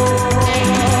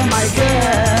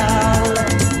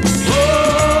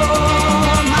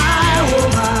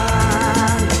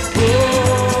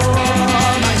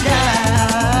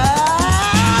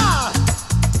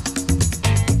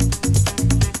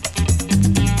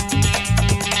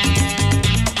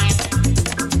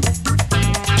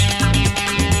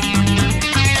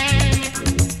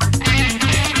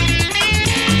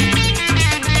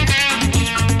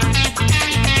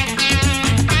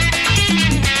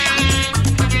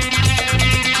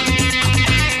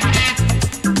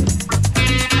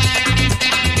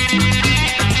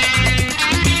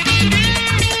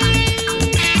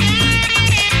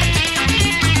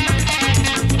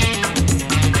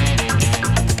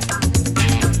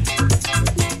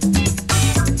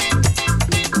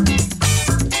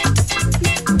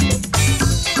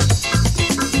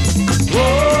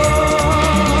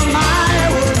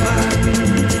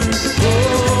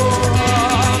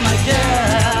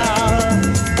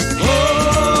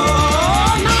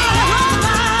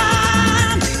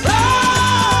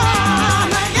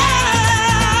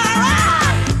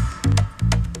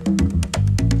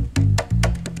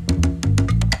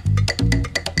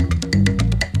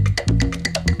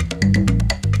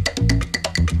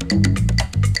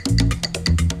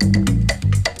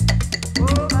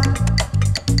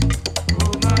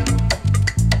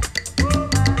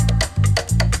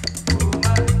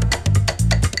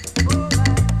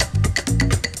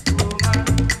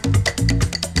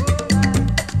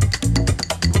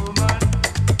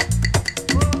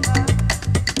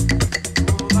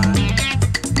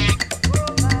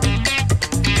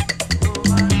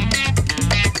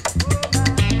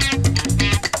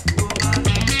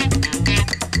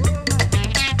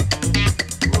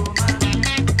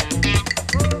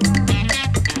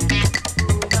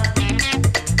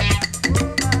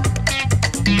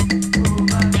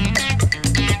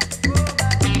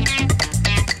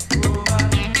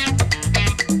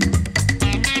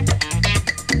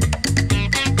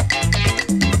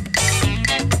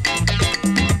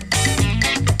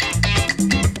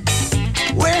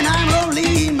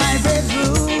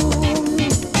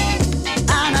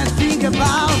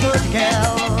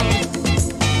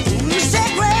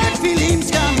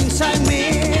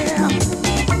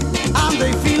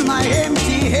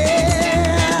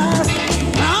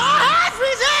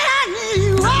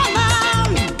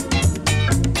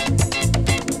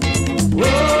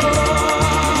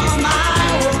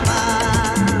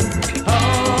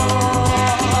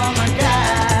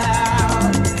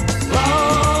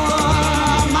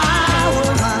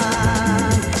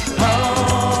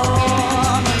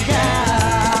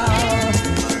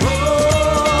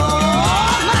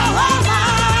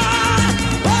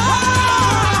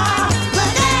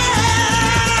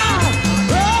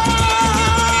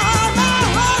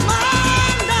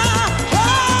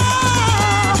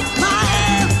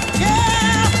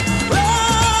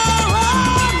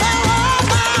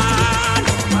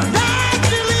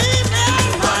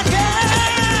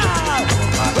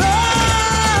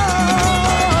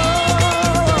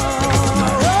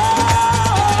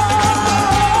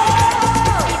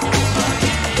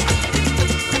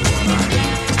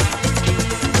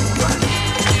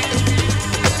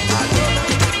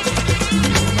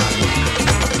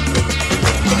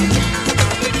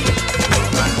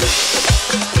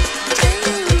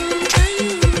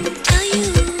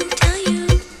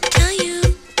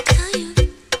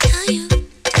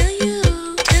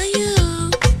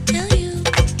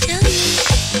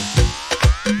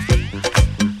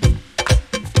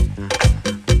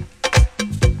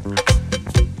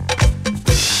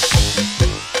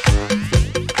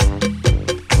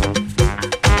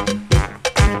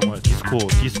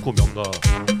디스코 명가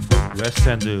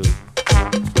웨스트엔드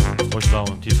벌써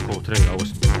나온 디스코 트랙이 나오고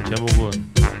있습니다.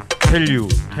 제목은 Tell You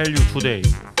Today.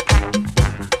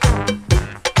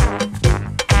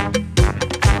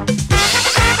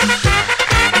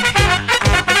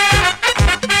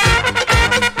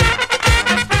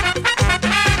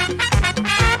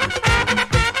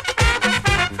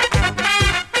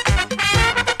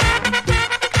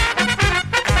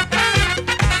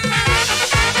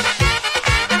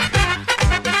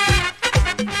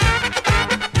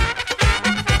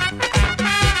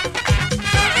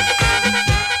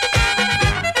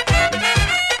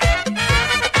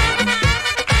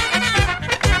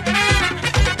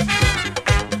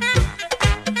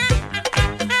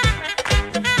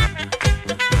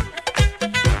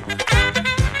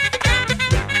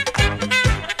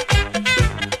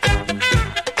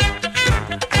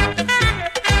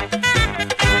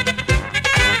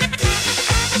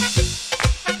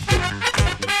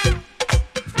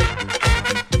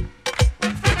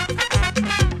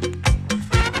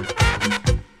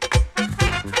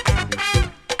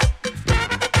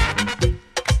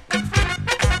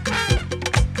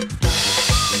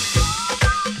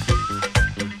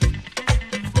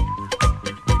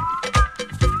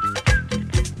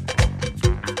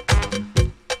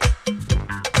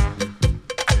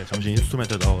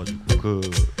 인스트루멘트 나와가지고 그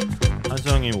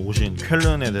한수형님 오신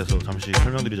쾰른에 대해서 잠시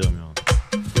설명드리자면,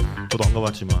 저도 안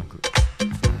가봤지만 그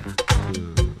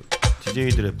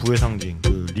DJ들의 부의 상징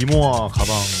그 리모아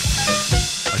가방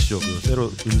아시죠? 그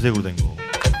새로 은색으로 된 거.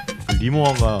 그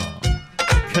리모아가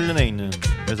쾰른에 있는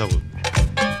회사거든요.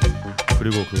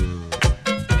 그리고 그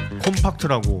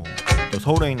콤팍트라고,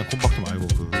 서울에 있는 콤팍트 말고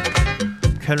그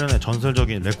쾰른의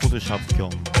전설적인 레코드샵 겸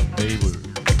레이블,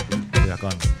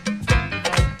 약간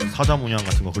사자 문양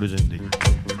같은 거 그려져 있는데,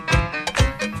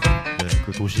 네,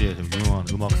 그 도시에 좀 유명한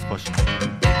음악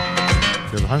스팟입니다.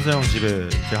 그래서 한수형 집에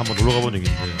제가 한번 놀러 가본 적이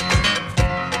있는데,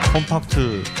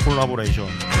 컴팍트 콜라보레이션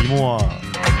리모아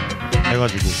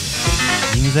해가지고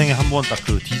인생에 한 번 딱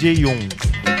그 DJ용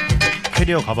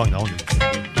캐리어 가방이 나온 적이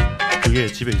있어요.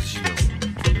 그게 집에 있으시더라고요.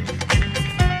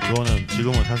 네. 그거는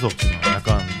지금은 살 수 없지만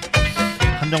약간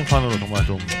한정판으로 정말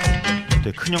좀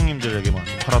그때 큰 형님들에게만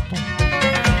팔았던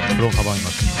그런 가방인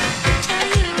것 같습니다.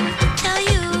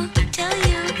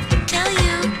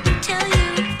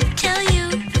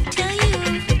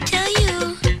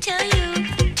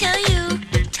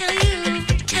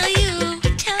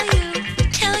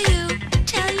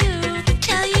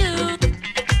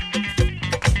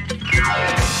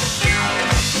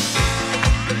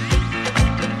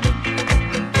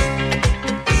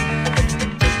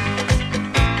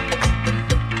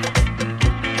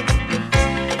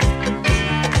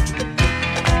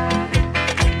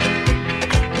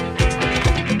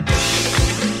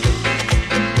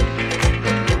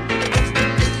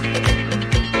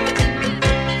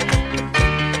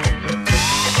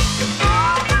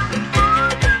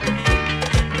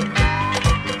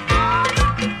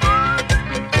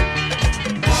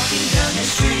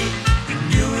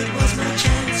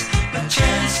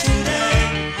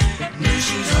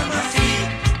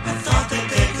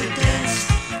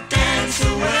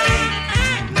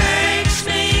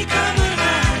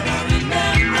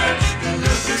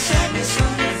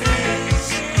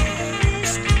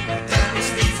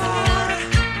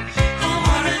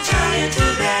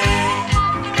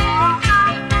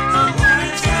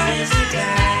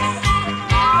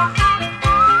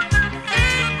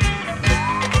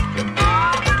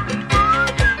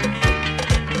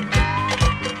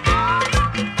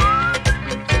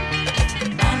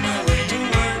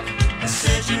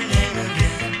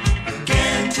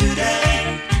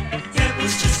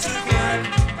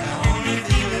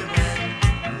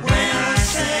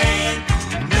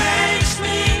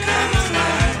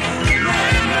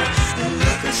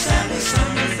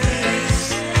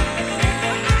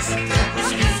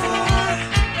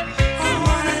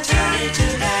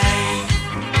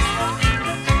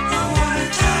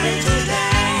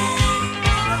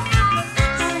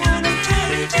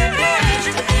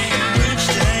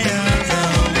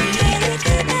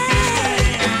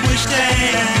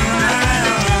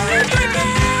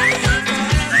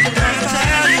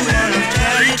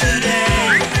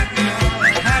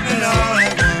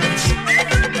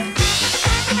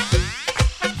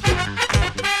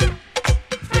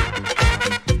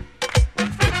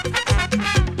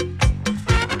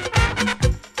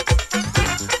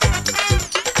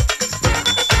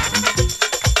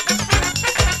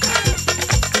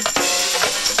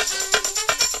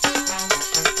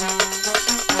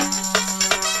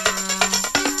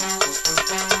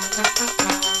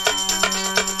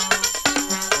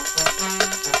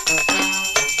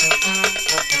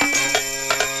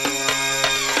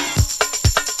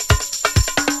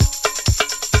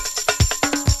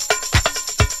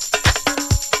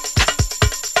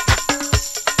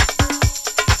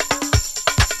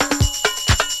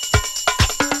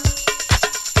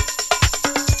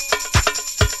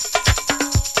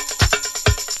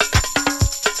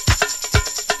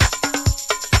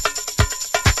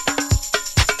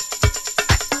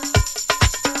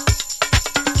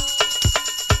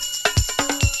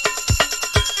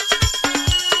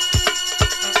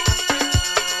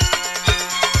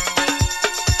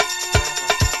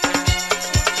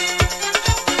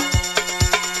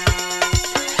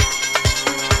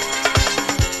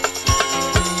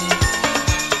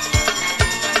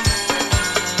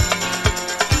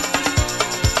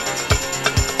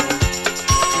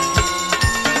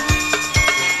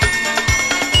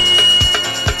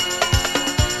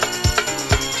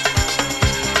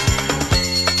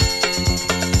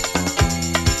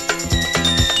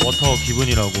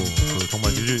 기분이라고 그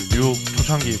정말 뉴욕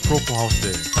초창기 프로포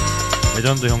하우스의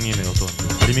레전드 형님의 어떤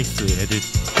그 리믹스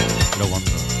에딧이라고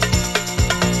합니다.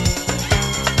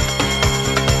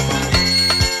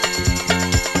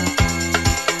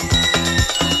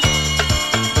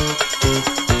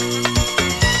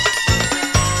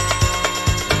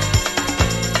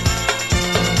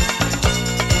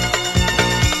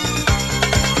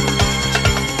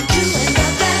 Doing the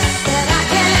best that I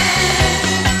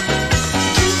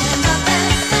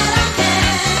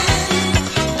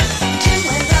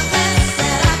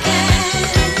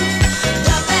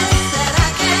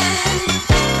can.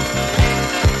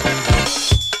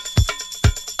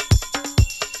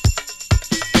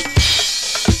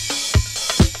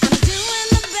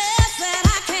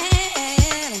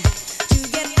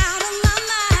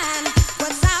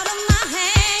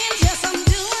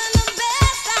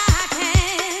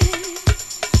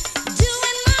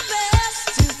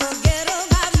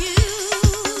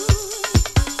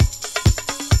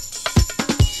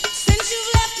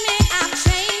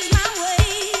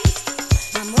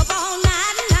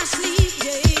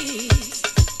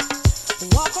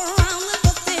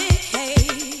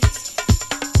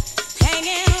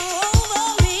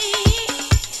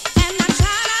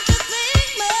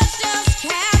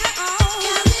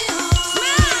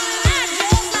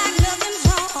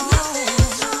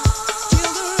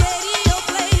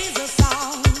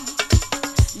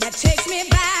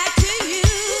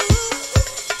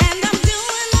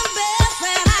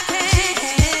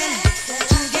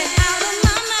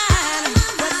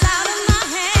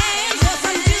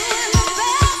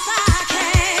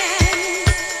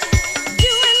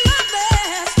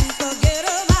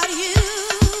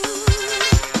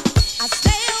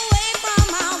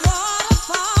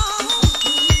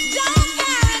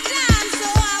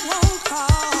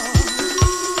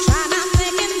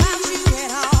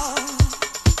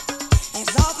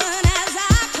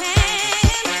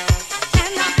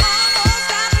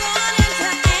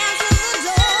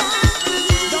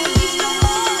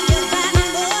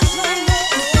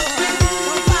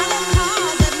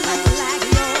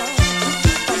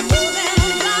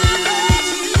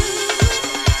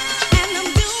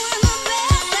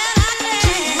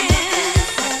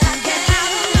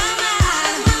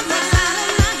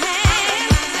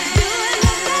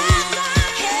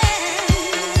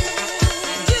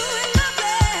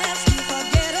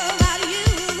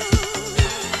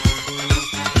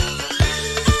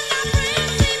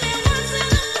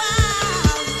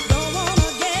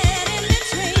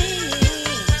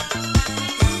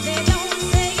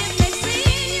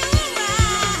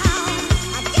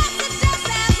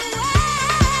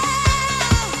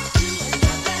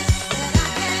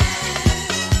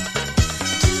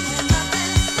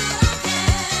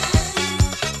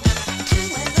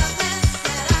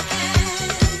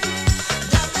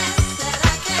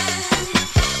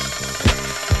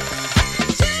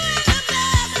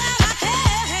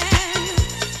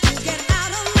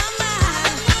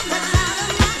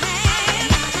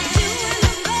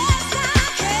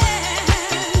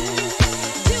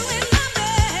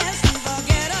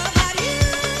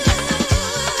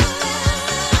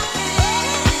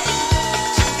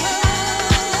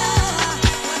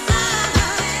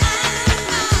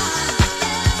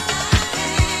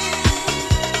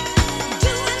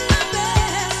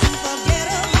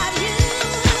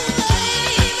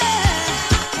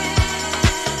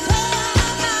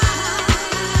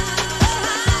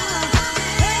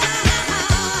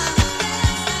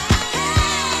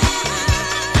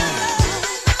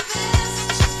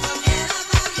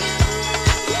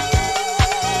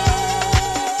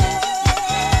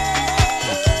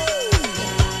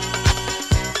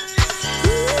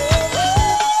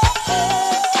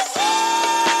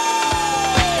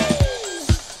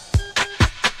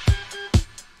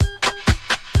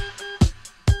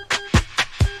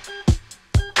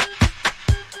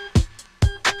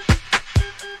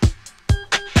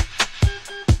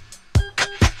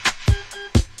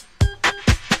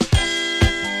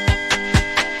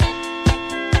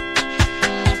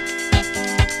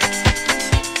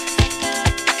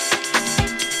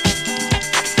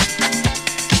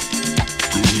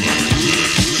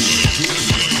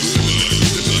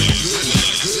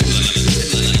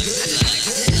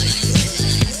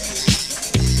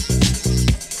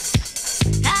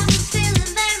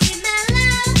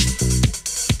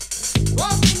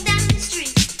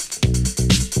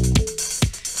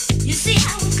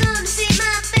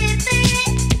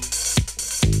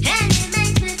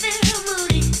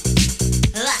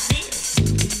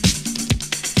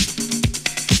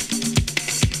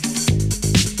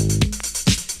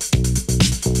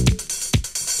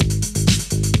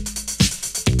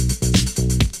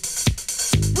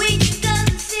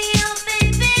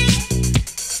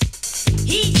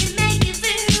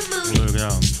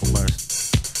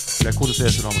 레코드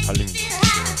셋으로 한번 달립니다.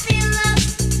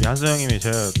 이 한서 형님이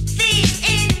제가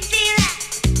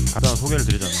간단한 소개를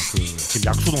드리자면 지금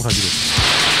약수동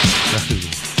사시거든요.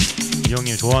 이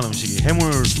형님이 좋아하는 음식이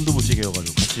해물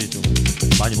순두부찌개여가지고 같이 좀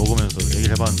많이 먹으면서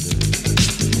얘기를 해봤는데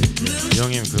이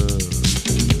형님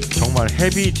정말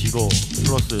헤비 디거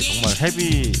플러스 정말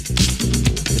헤비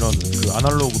이런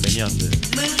아날로그 매니아인데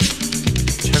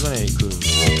최근에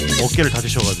어깨를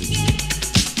다치셔가지고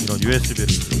이런 USB를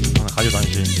하나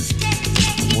가져다니시는데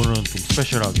오늘은 좀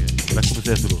스페셜하게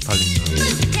레코드 셋으로 달립니다.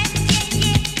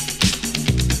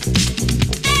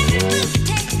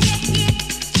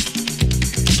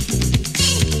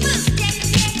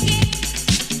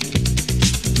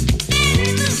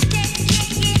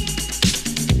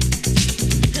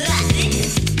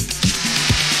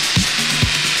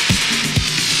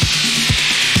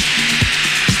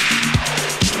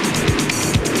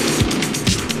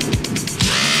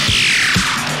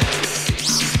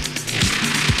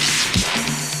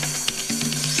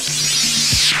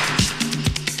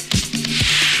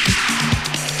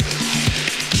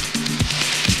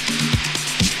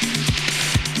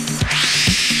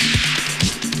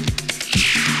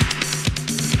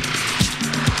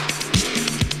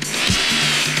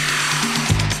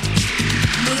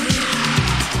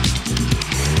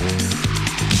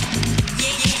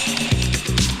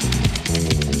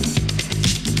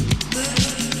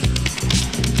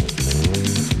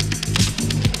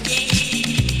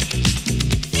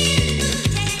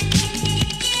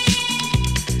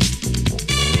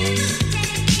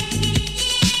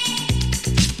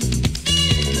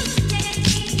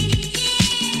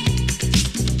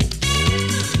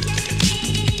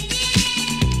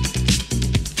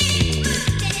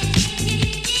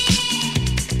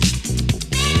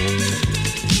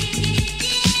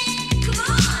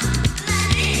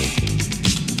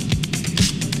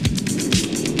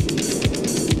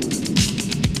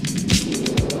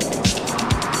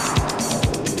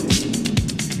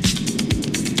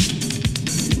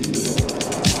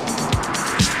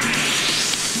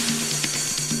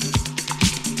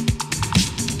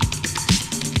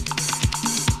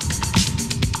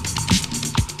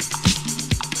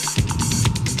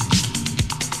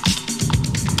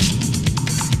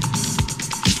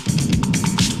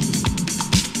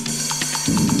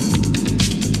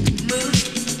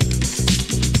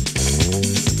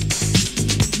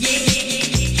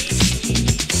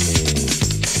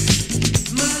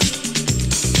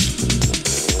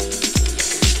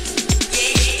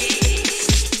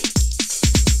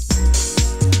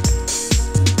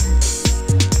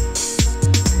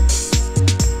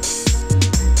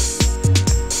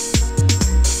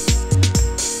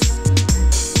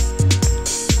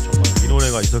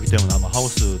 있었기 때문에 아마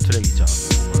하우스 트랙이 있지 않았나.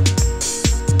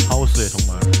 정말 하우스의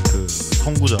정말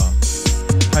선구자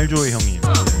 8조의 형님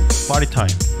파리타임.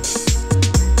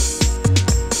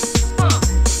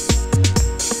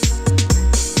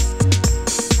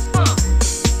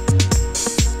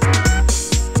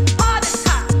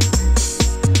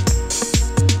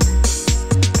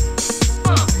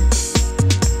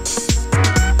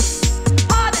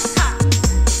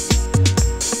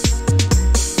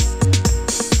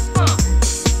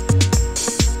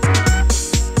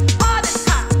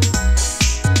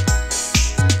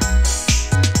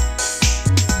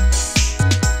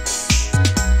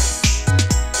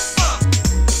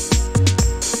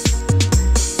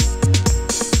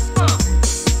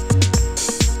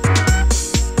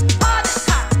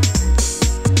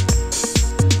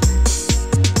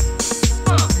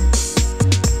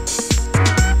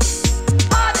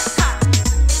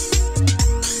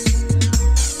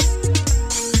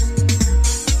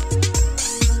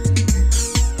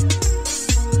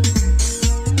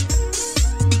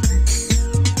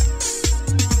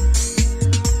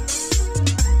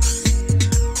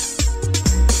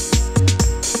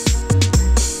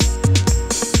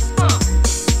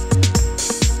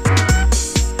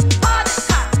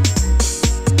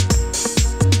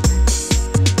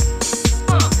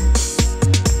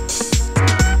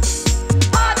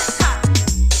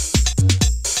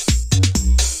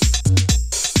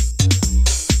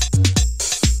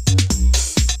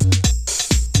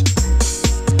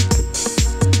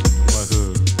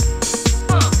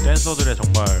 댄서들의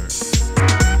정말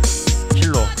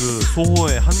킬러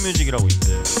소호의 한뮤직이라고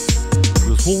있는데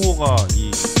소호가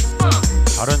이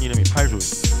다른 이름이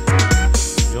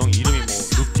 8조예요. 영 이름이 뭐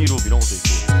룩디룹 이런 것도 있고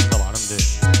존나 많은데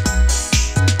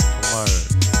정말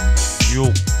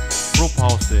뉴욕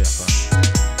프로프하우스의 약간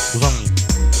조상님.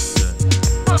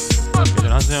 예전에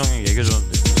한수 형이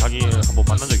얘기해줬는데 자기 한번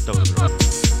만난 적 있다고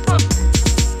그러더라고요.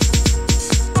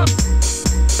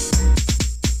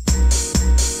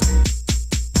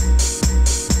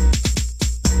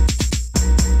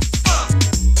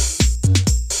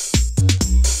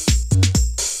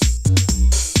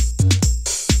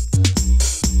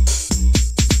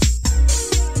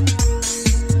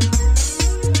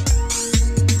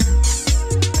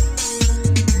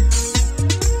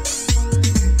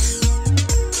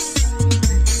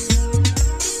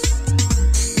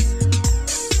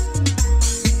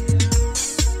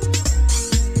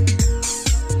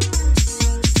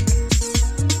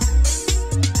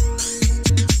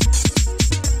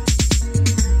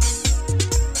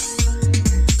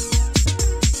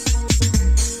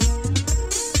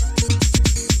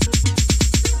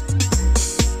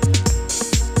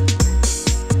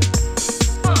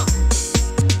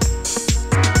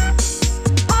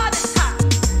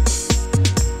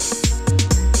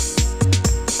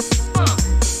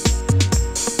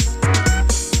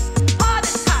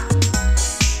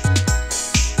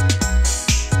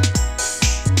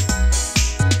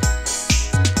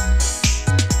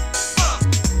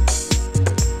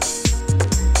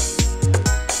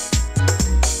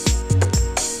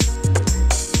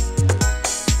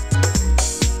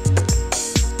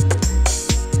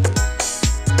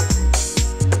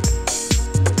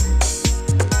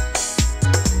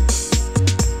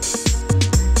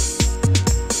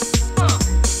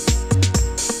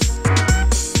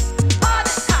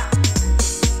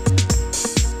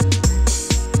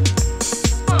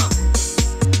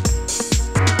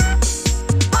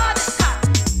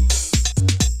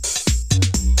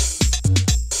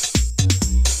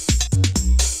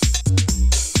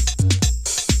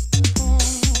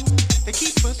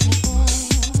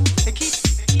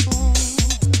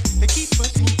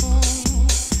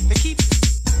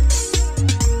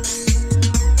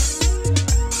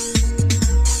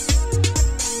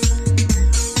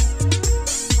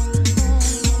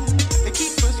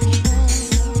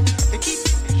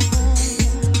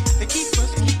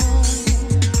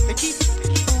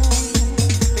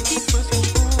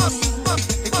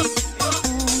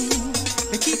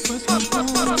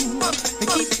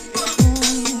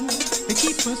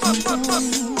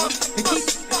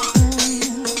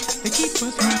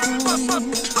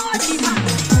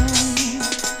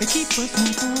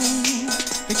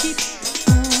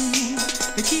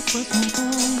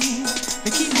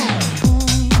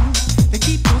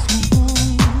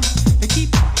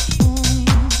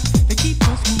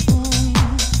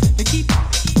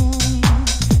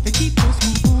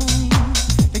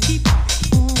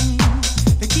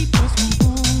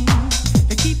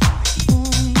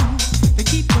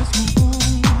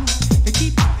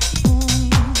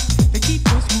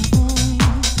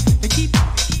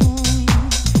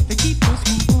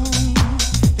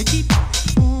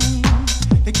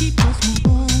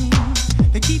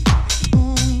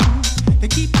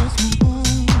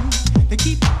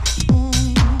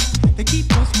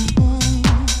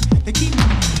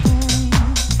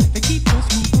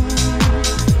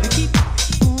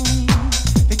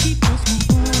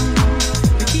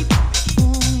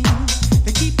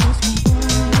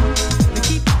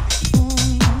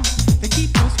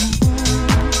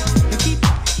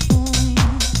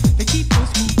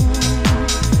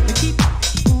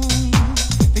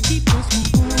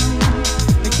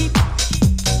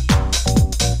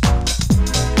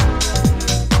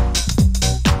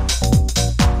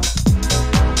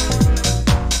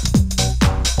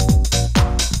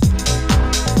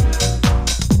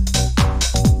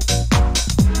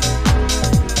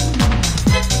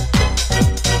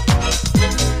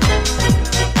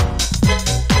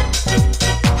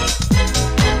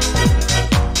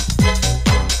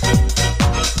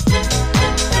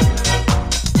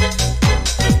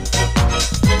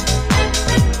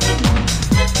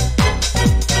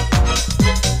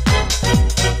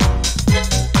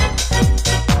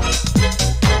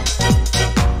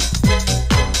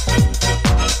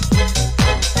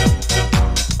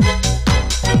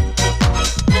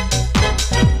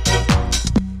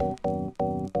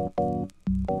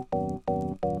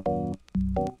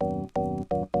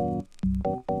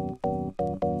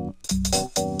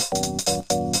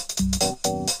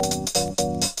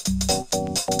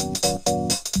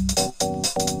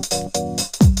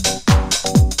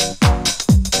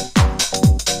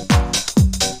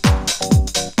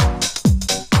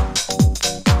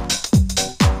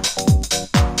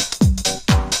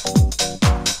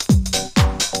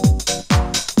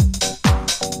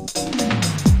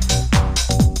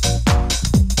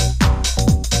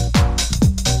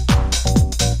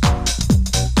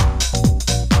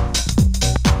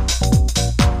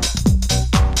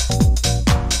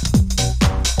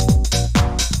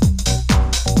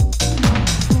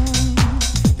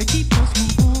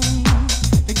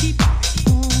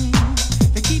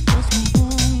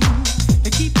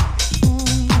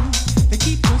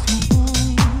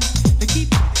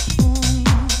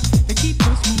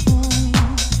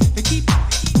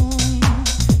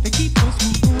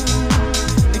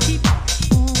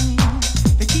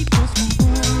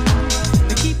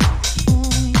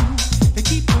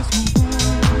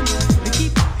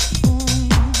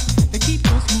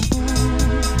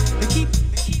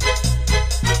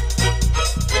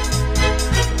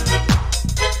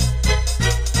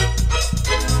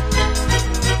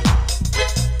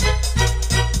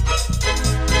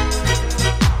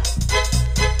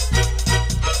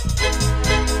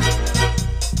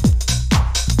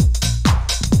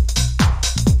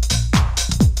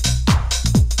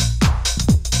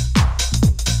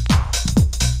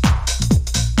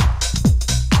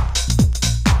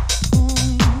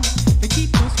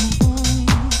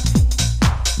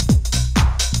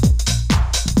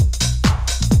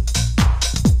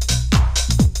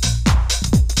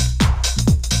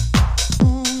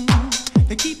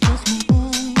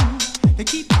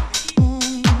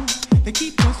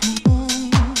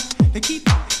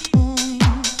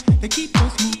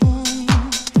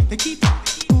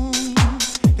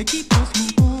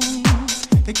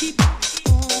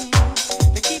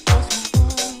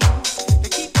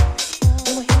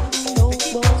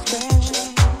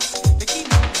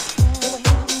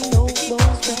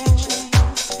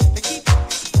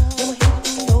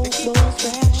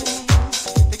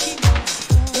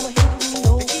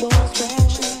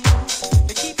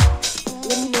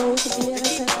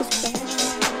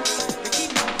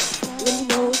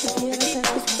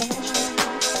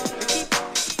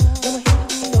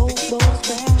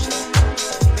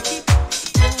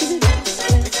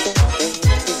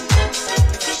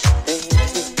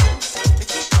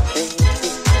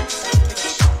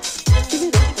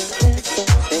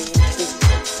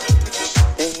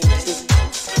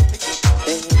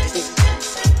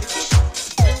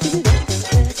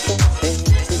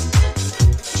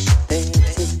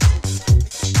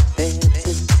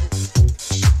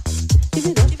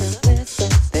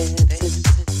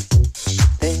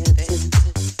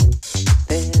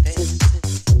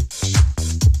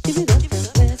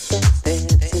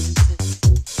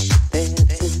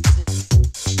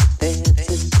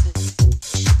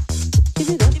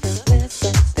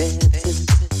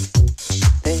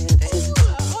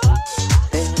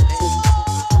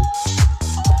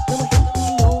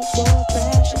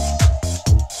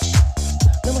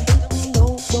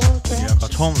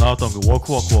 나왔던 그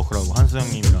워크라고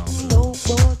한수영님이랑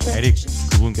그 에릭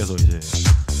그분께서 이제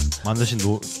만드신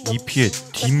EP의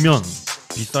뒷면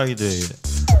비사이드에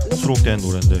수록된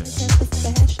노래인데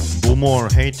No More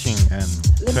Hating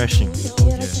and Trashing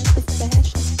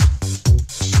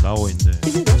이게 나오고 있는데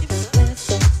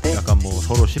약간 뭐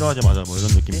서로 싫어하지 마자 뭐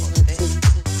이런 느낌인 것 같아요.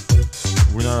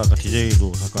 우리나라 약간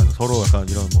DJ도 약간 서로 약간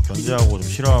이런 뭐 견제하고 좀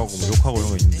싫어하고 뭐 욕하고 이런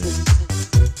거 있는데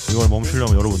이걸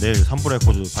멈추려면 여러분 내일 3부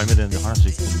레코드 발매되는데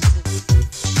하나씩 좀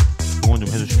응원 좀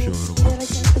해주십시오 여러분.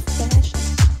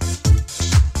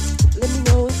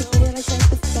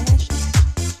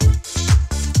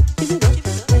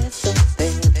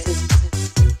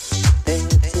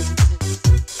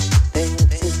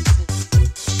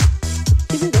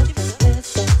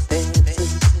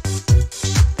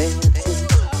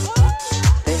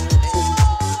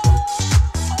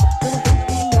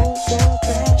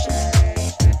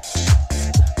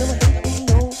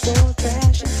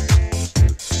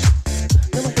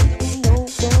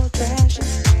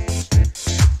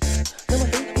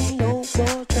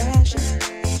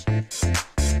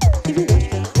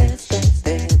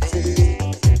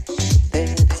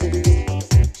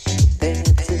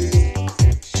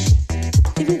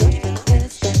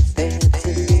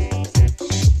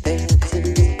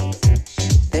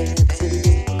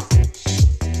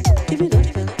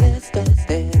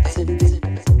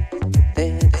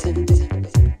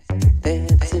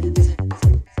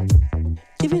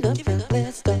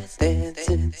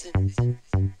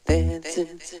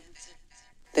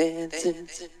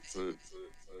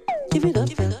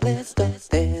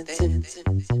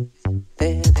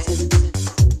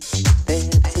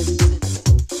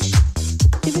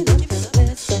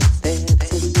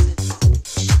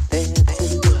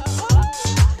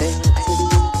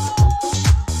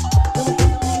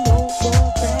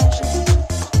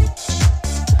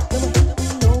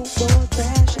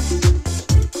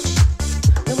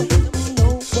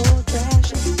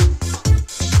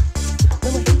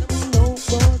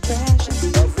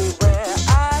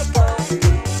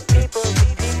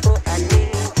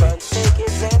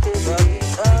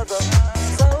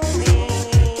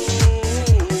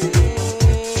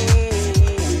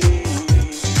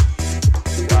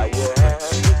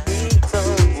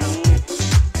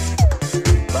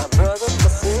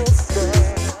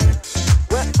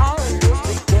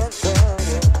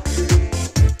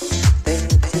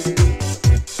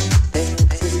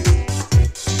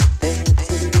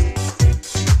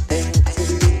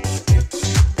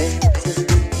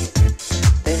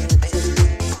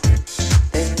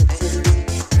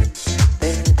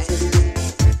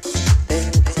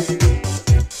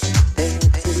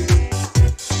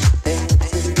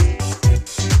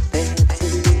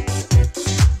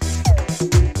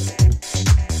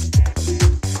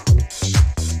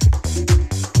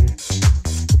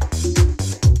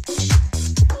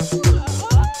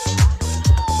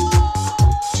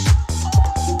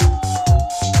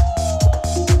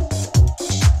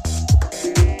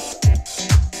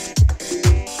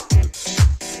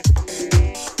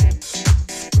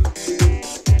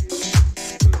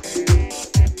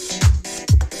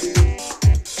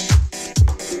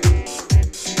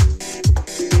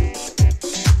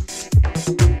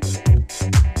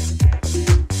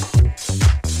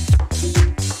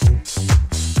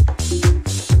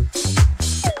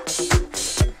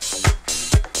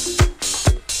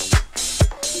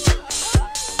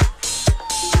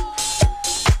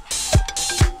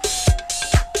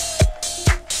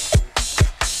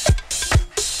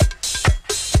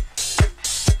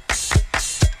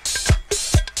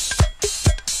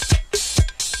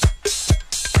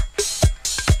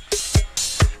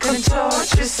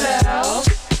 Contort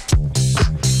yourself.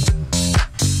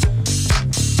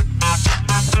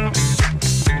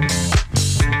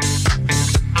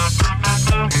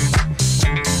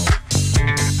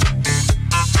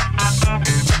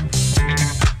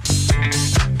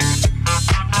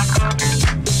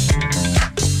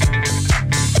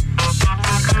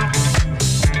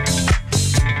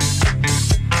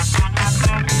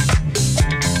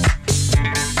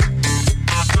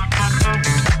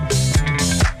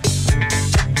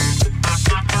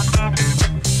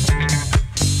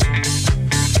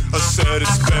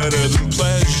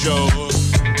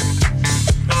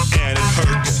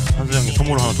 한수영님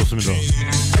선물 하나 줬습니다.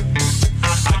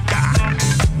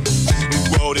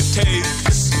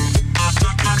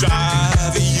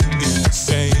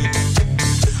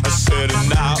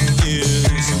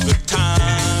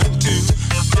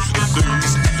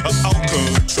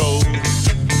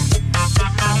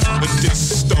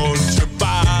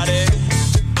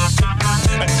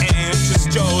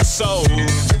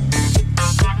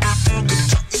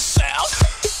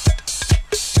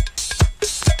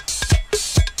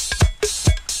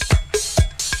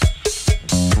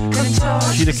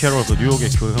 키드 캐롤 그 뉴욕의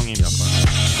그 형님이 약간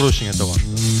프로듀싱 했다고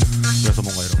합니다. 그래서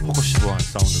뭔가 이런 포커시브한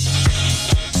사운드가.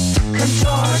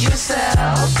 Control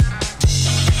yourself.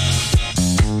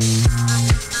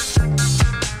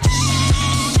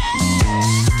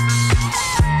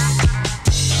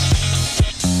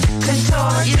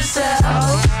 Control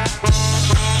yourself.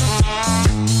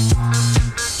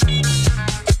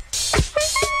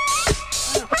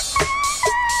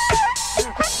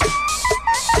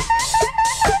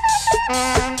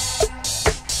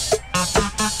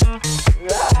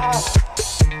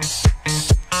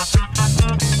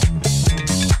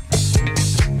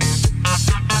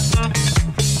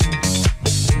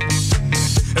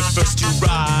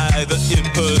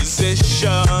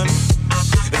 Imposition,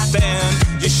 and then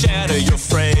you shatter your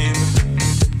frame,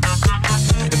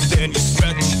 and then you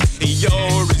stretch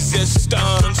your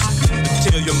resistance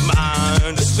till your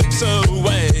mind slips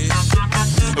away.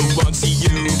 Once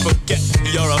you forget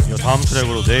you're a 다음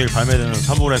트랙으로 내일 발매되는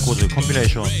 3부 레코드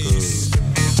컴필레이션 그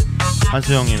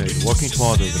한스 형님의 워킹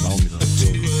투어도 이제 나옵니다.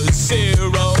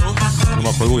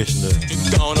 음악 걸고 계신데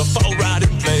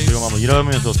지금 아마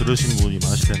일하면서 들으시는 분이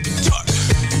많으실 텐데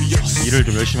일을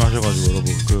좀 열심히 하셔가지고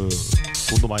여러분 그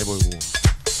돈도 많이 벌고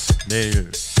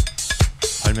내일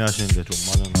발매하시는데 좀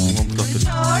많은 응원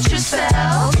부탁드립니다.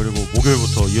 그리고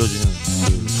목요일부터 이어지는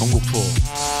그 전국 투어,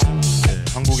 네,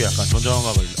 한국의 약간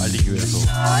전자음악을 알리기 위해서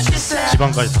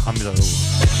지방까지 다 갑니다, 여러분.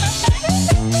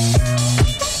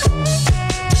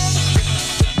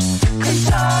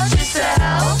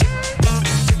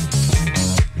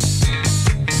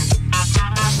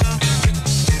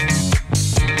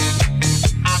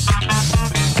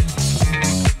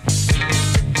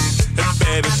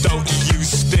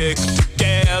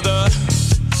 Together,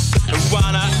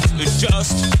 why not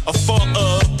just fall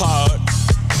apart?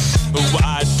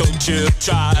 Why don't you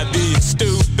try being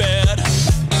stupid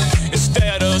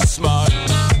instead of smart?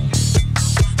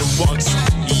 Once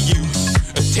you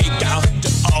take out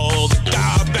all the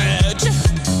garbage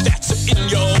that's in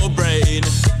your brain,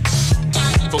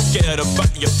 forget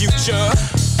about your future.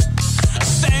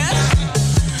 Said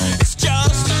it's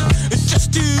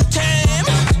just too tame.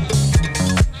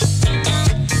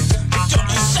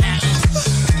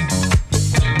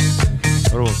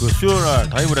 여러분 그 수요일날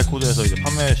다이브 레코드에서 이제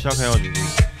판매 시작해가지고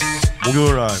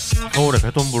목요일날 서울의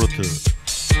베톤브루트,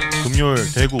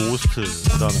 금요일 대구 오스트,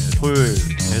 그 다음에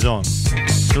토요일 대전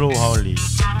슬로우 하울리,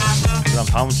 그 다음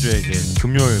다음 주에 이제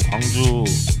금요일 광주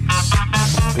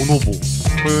오노보,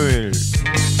 토요일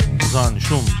부산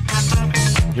춤,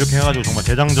 이렇게 해가지고 정말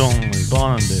대장정을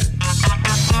떠나는데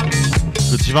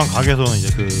그 지방 가게에서는 이제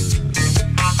그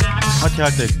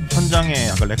파티할 때 현장에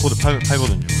약간 레코드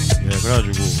팔거든요. 예,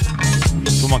 그래가지고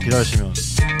좀만 기다리시면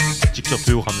직접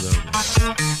들고 갑니다, 여러분.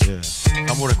 예,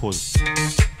 3호 레코드.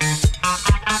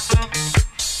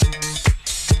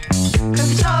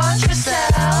 Control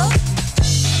yourself.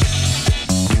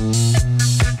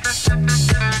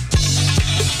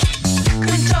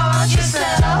 Control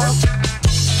yourself.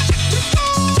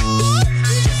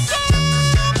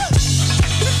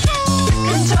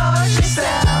 Control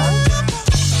yourself.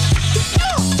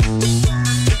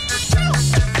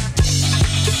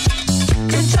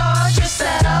 Control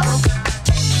yourself.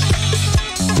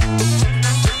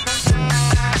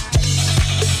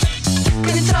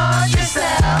 Control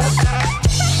yourself.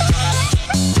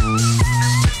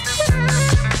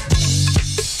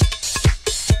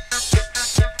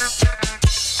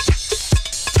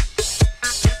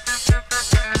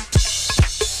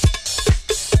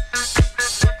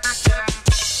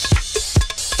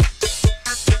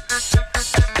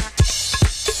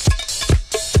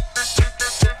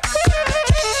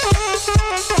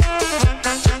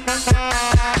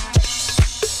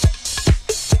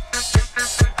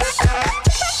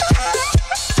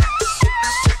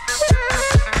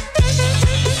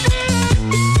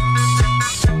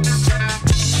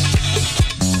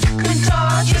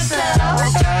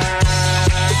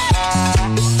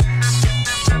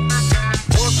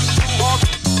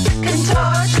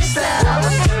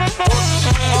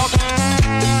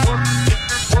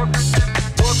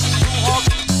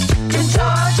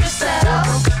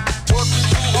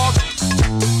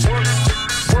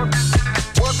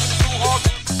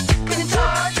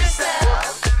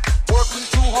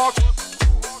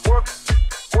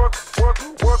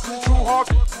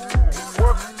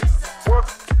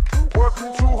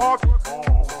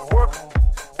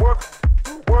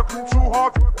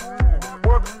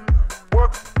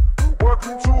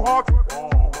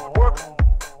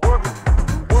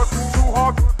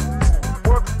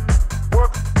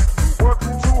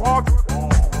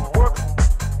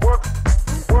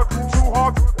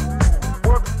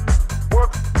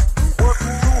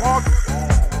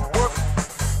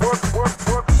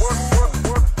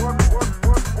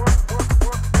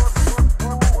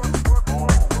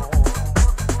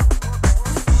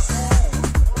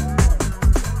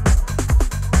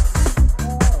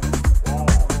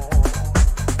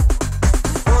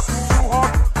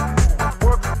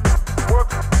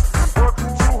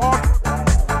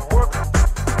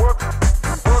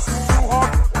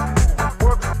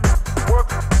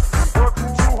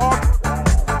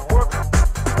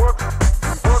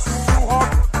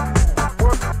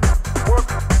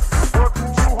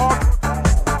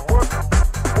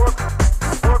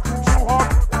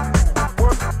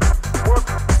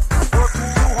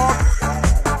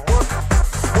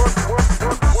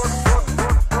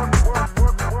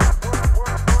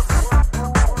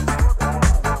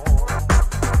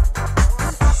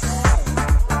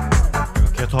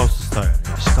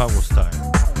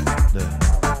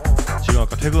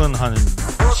 퇴근 한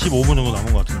 15분 정도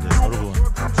남은 것 같은데 여러분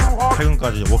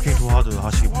퇴근까지 워킹 투 하드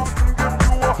하시기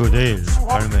바랍니다. 그 내일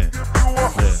발매.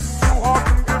 네.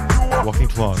 워킹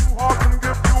투 하드.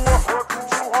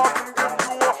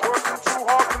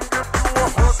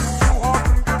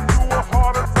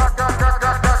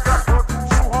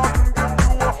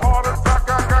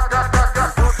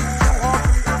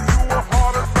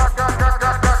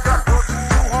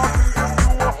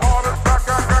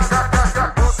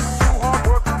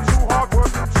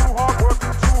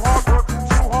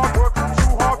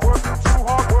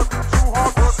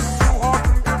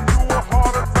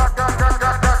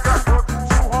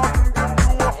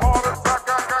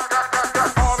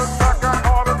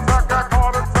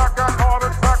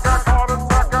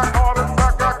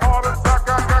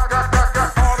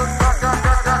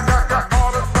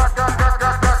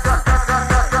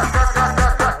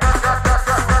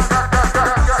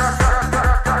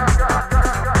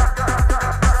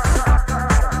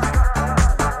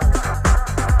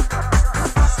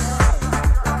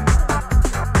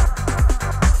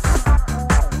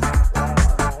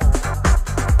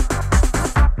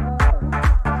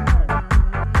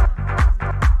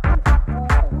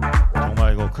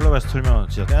 클럽에서 틀면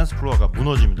진짜 댄스 플로어가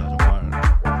무너집니다.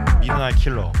 정말 미드나잇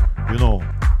킬러, you know.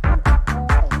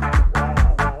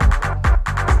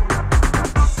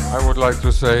 I would like to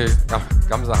say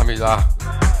감사합니다.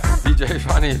 DJ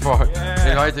Funny for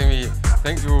inviting me.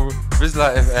 Thank you,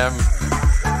 Whistler FM.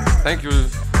 Thank you,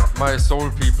 my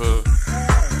soul people.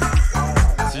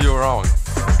 See you around.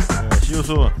 See you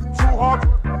soon. Working too hard.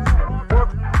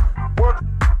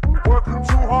 Working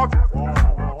too hard.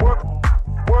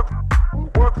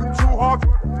 Working too hard. Working too hard.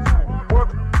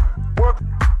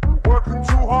 Working too hard. Working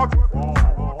too hard.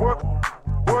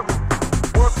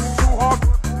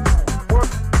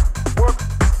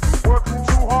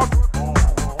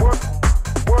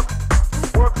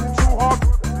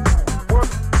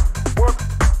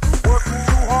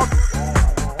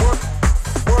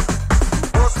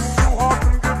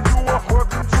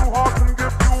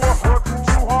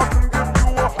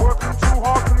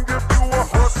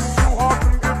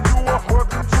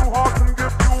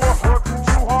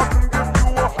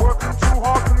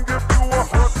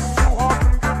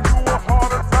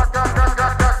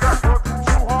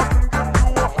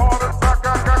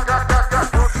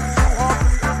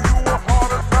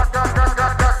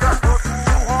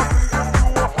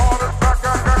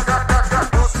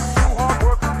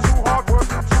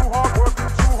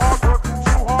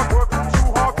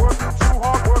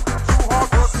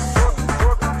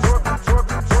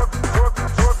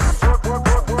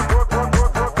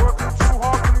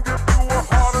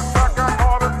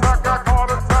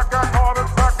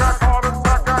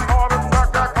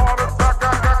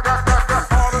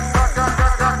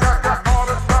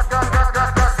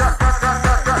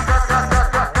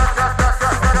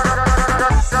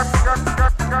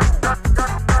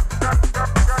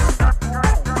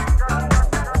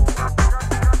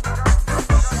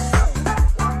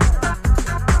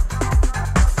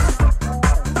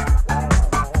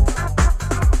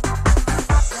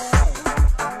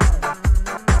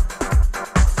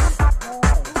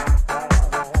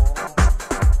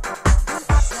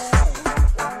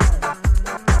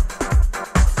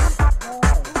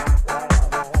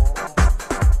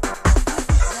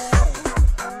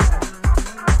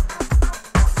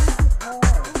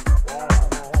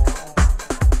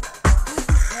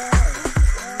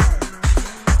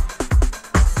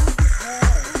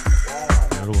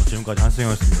 지금까지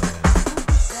한승영이었습니다.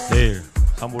 내일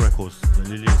삼보 레코드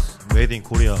릴리스 메이드 인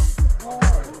코리아.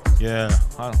 예,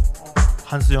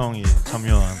 한승영이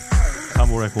참여한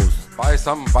삼보 레코드.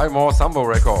 Buy more Sambo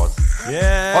records.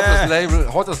 Yeah.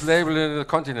 Hottest label in the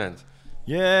continent.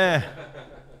 Yeah.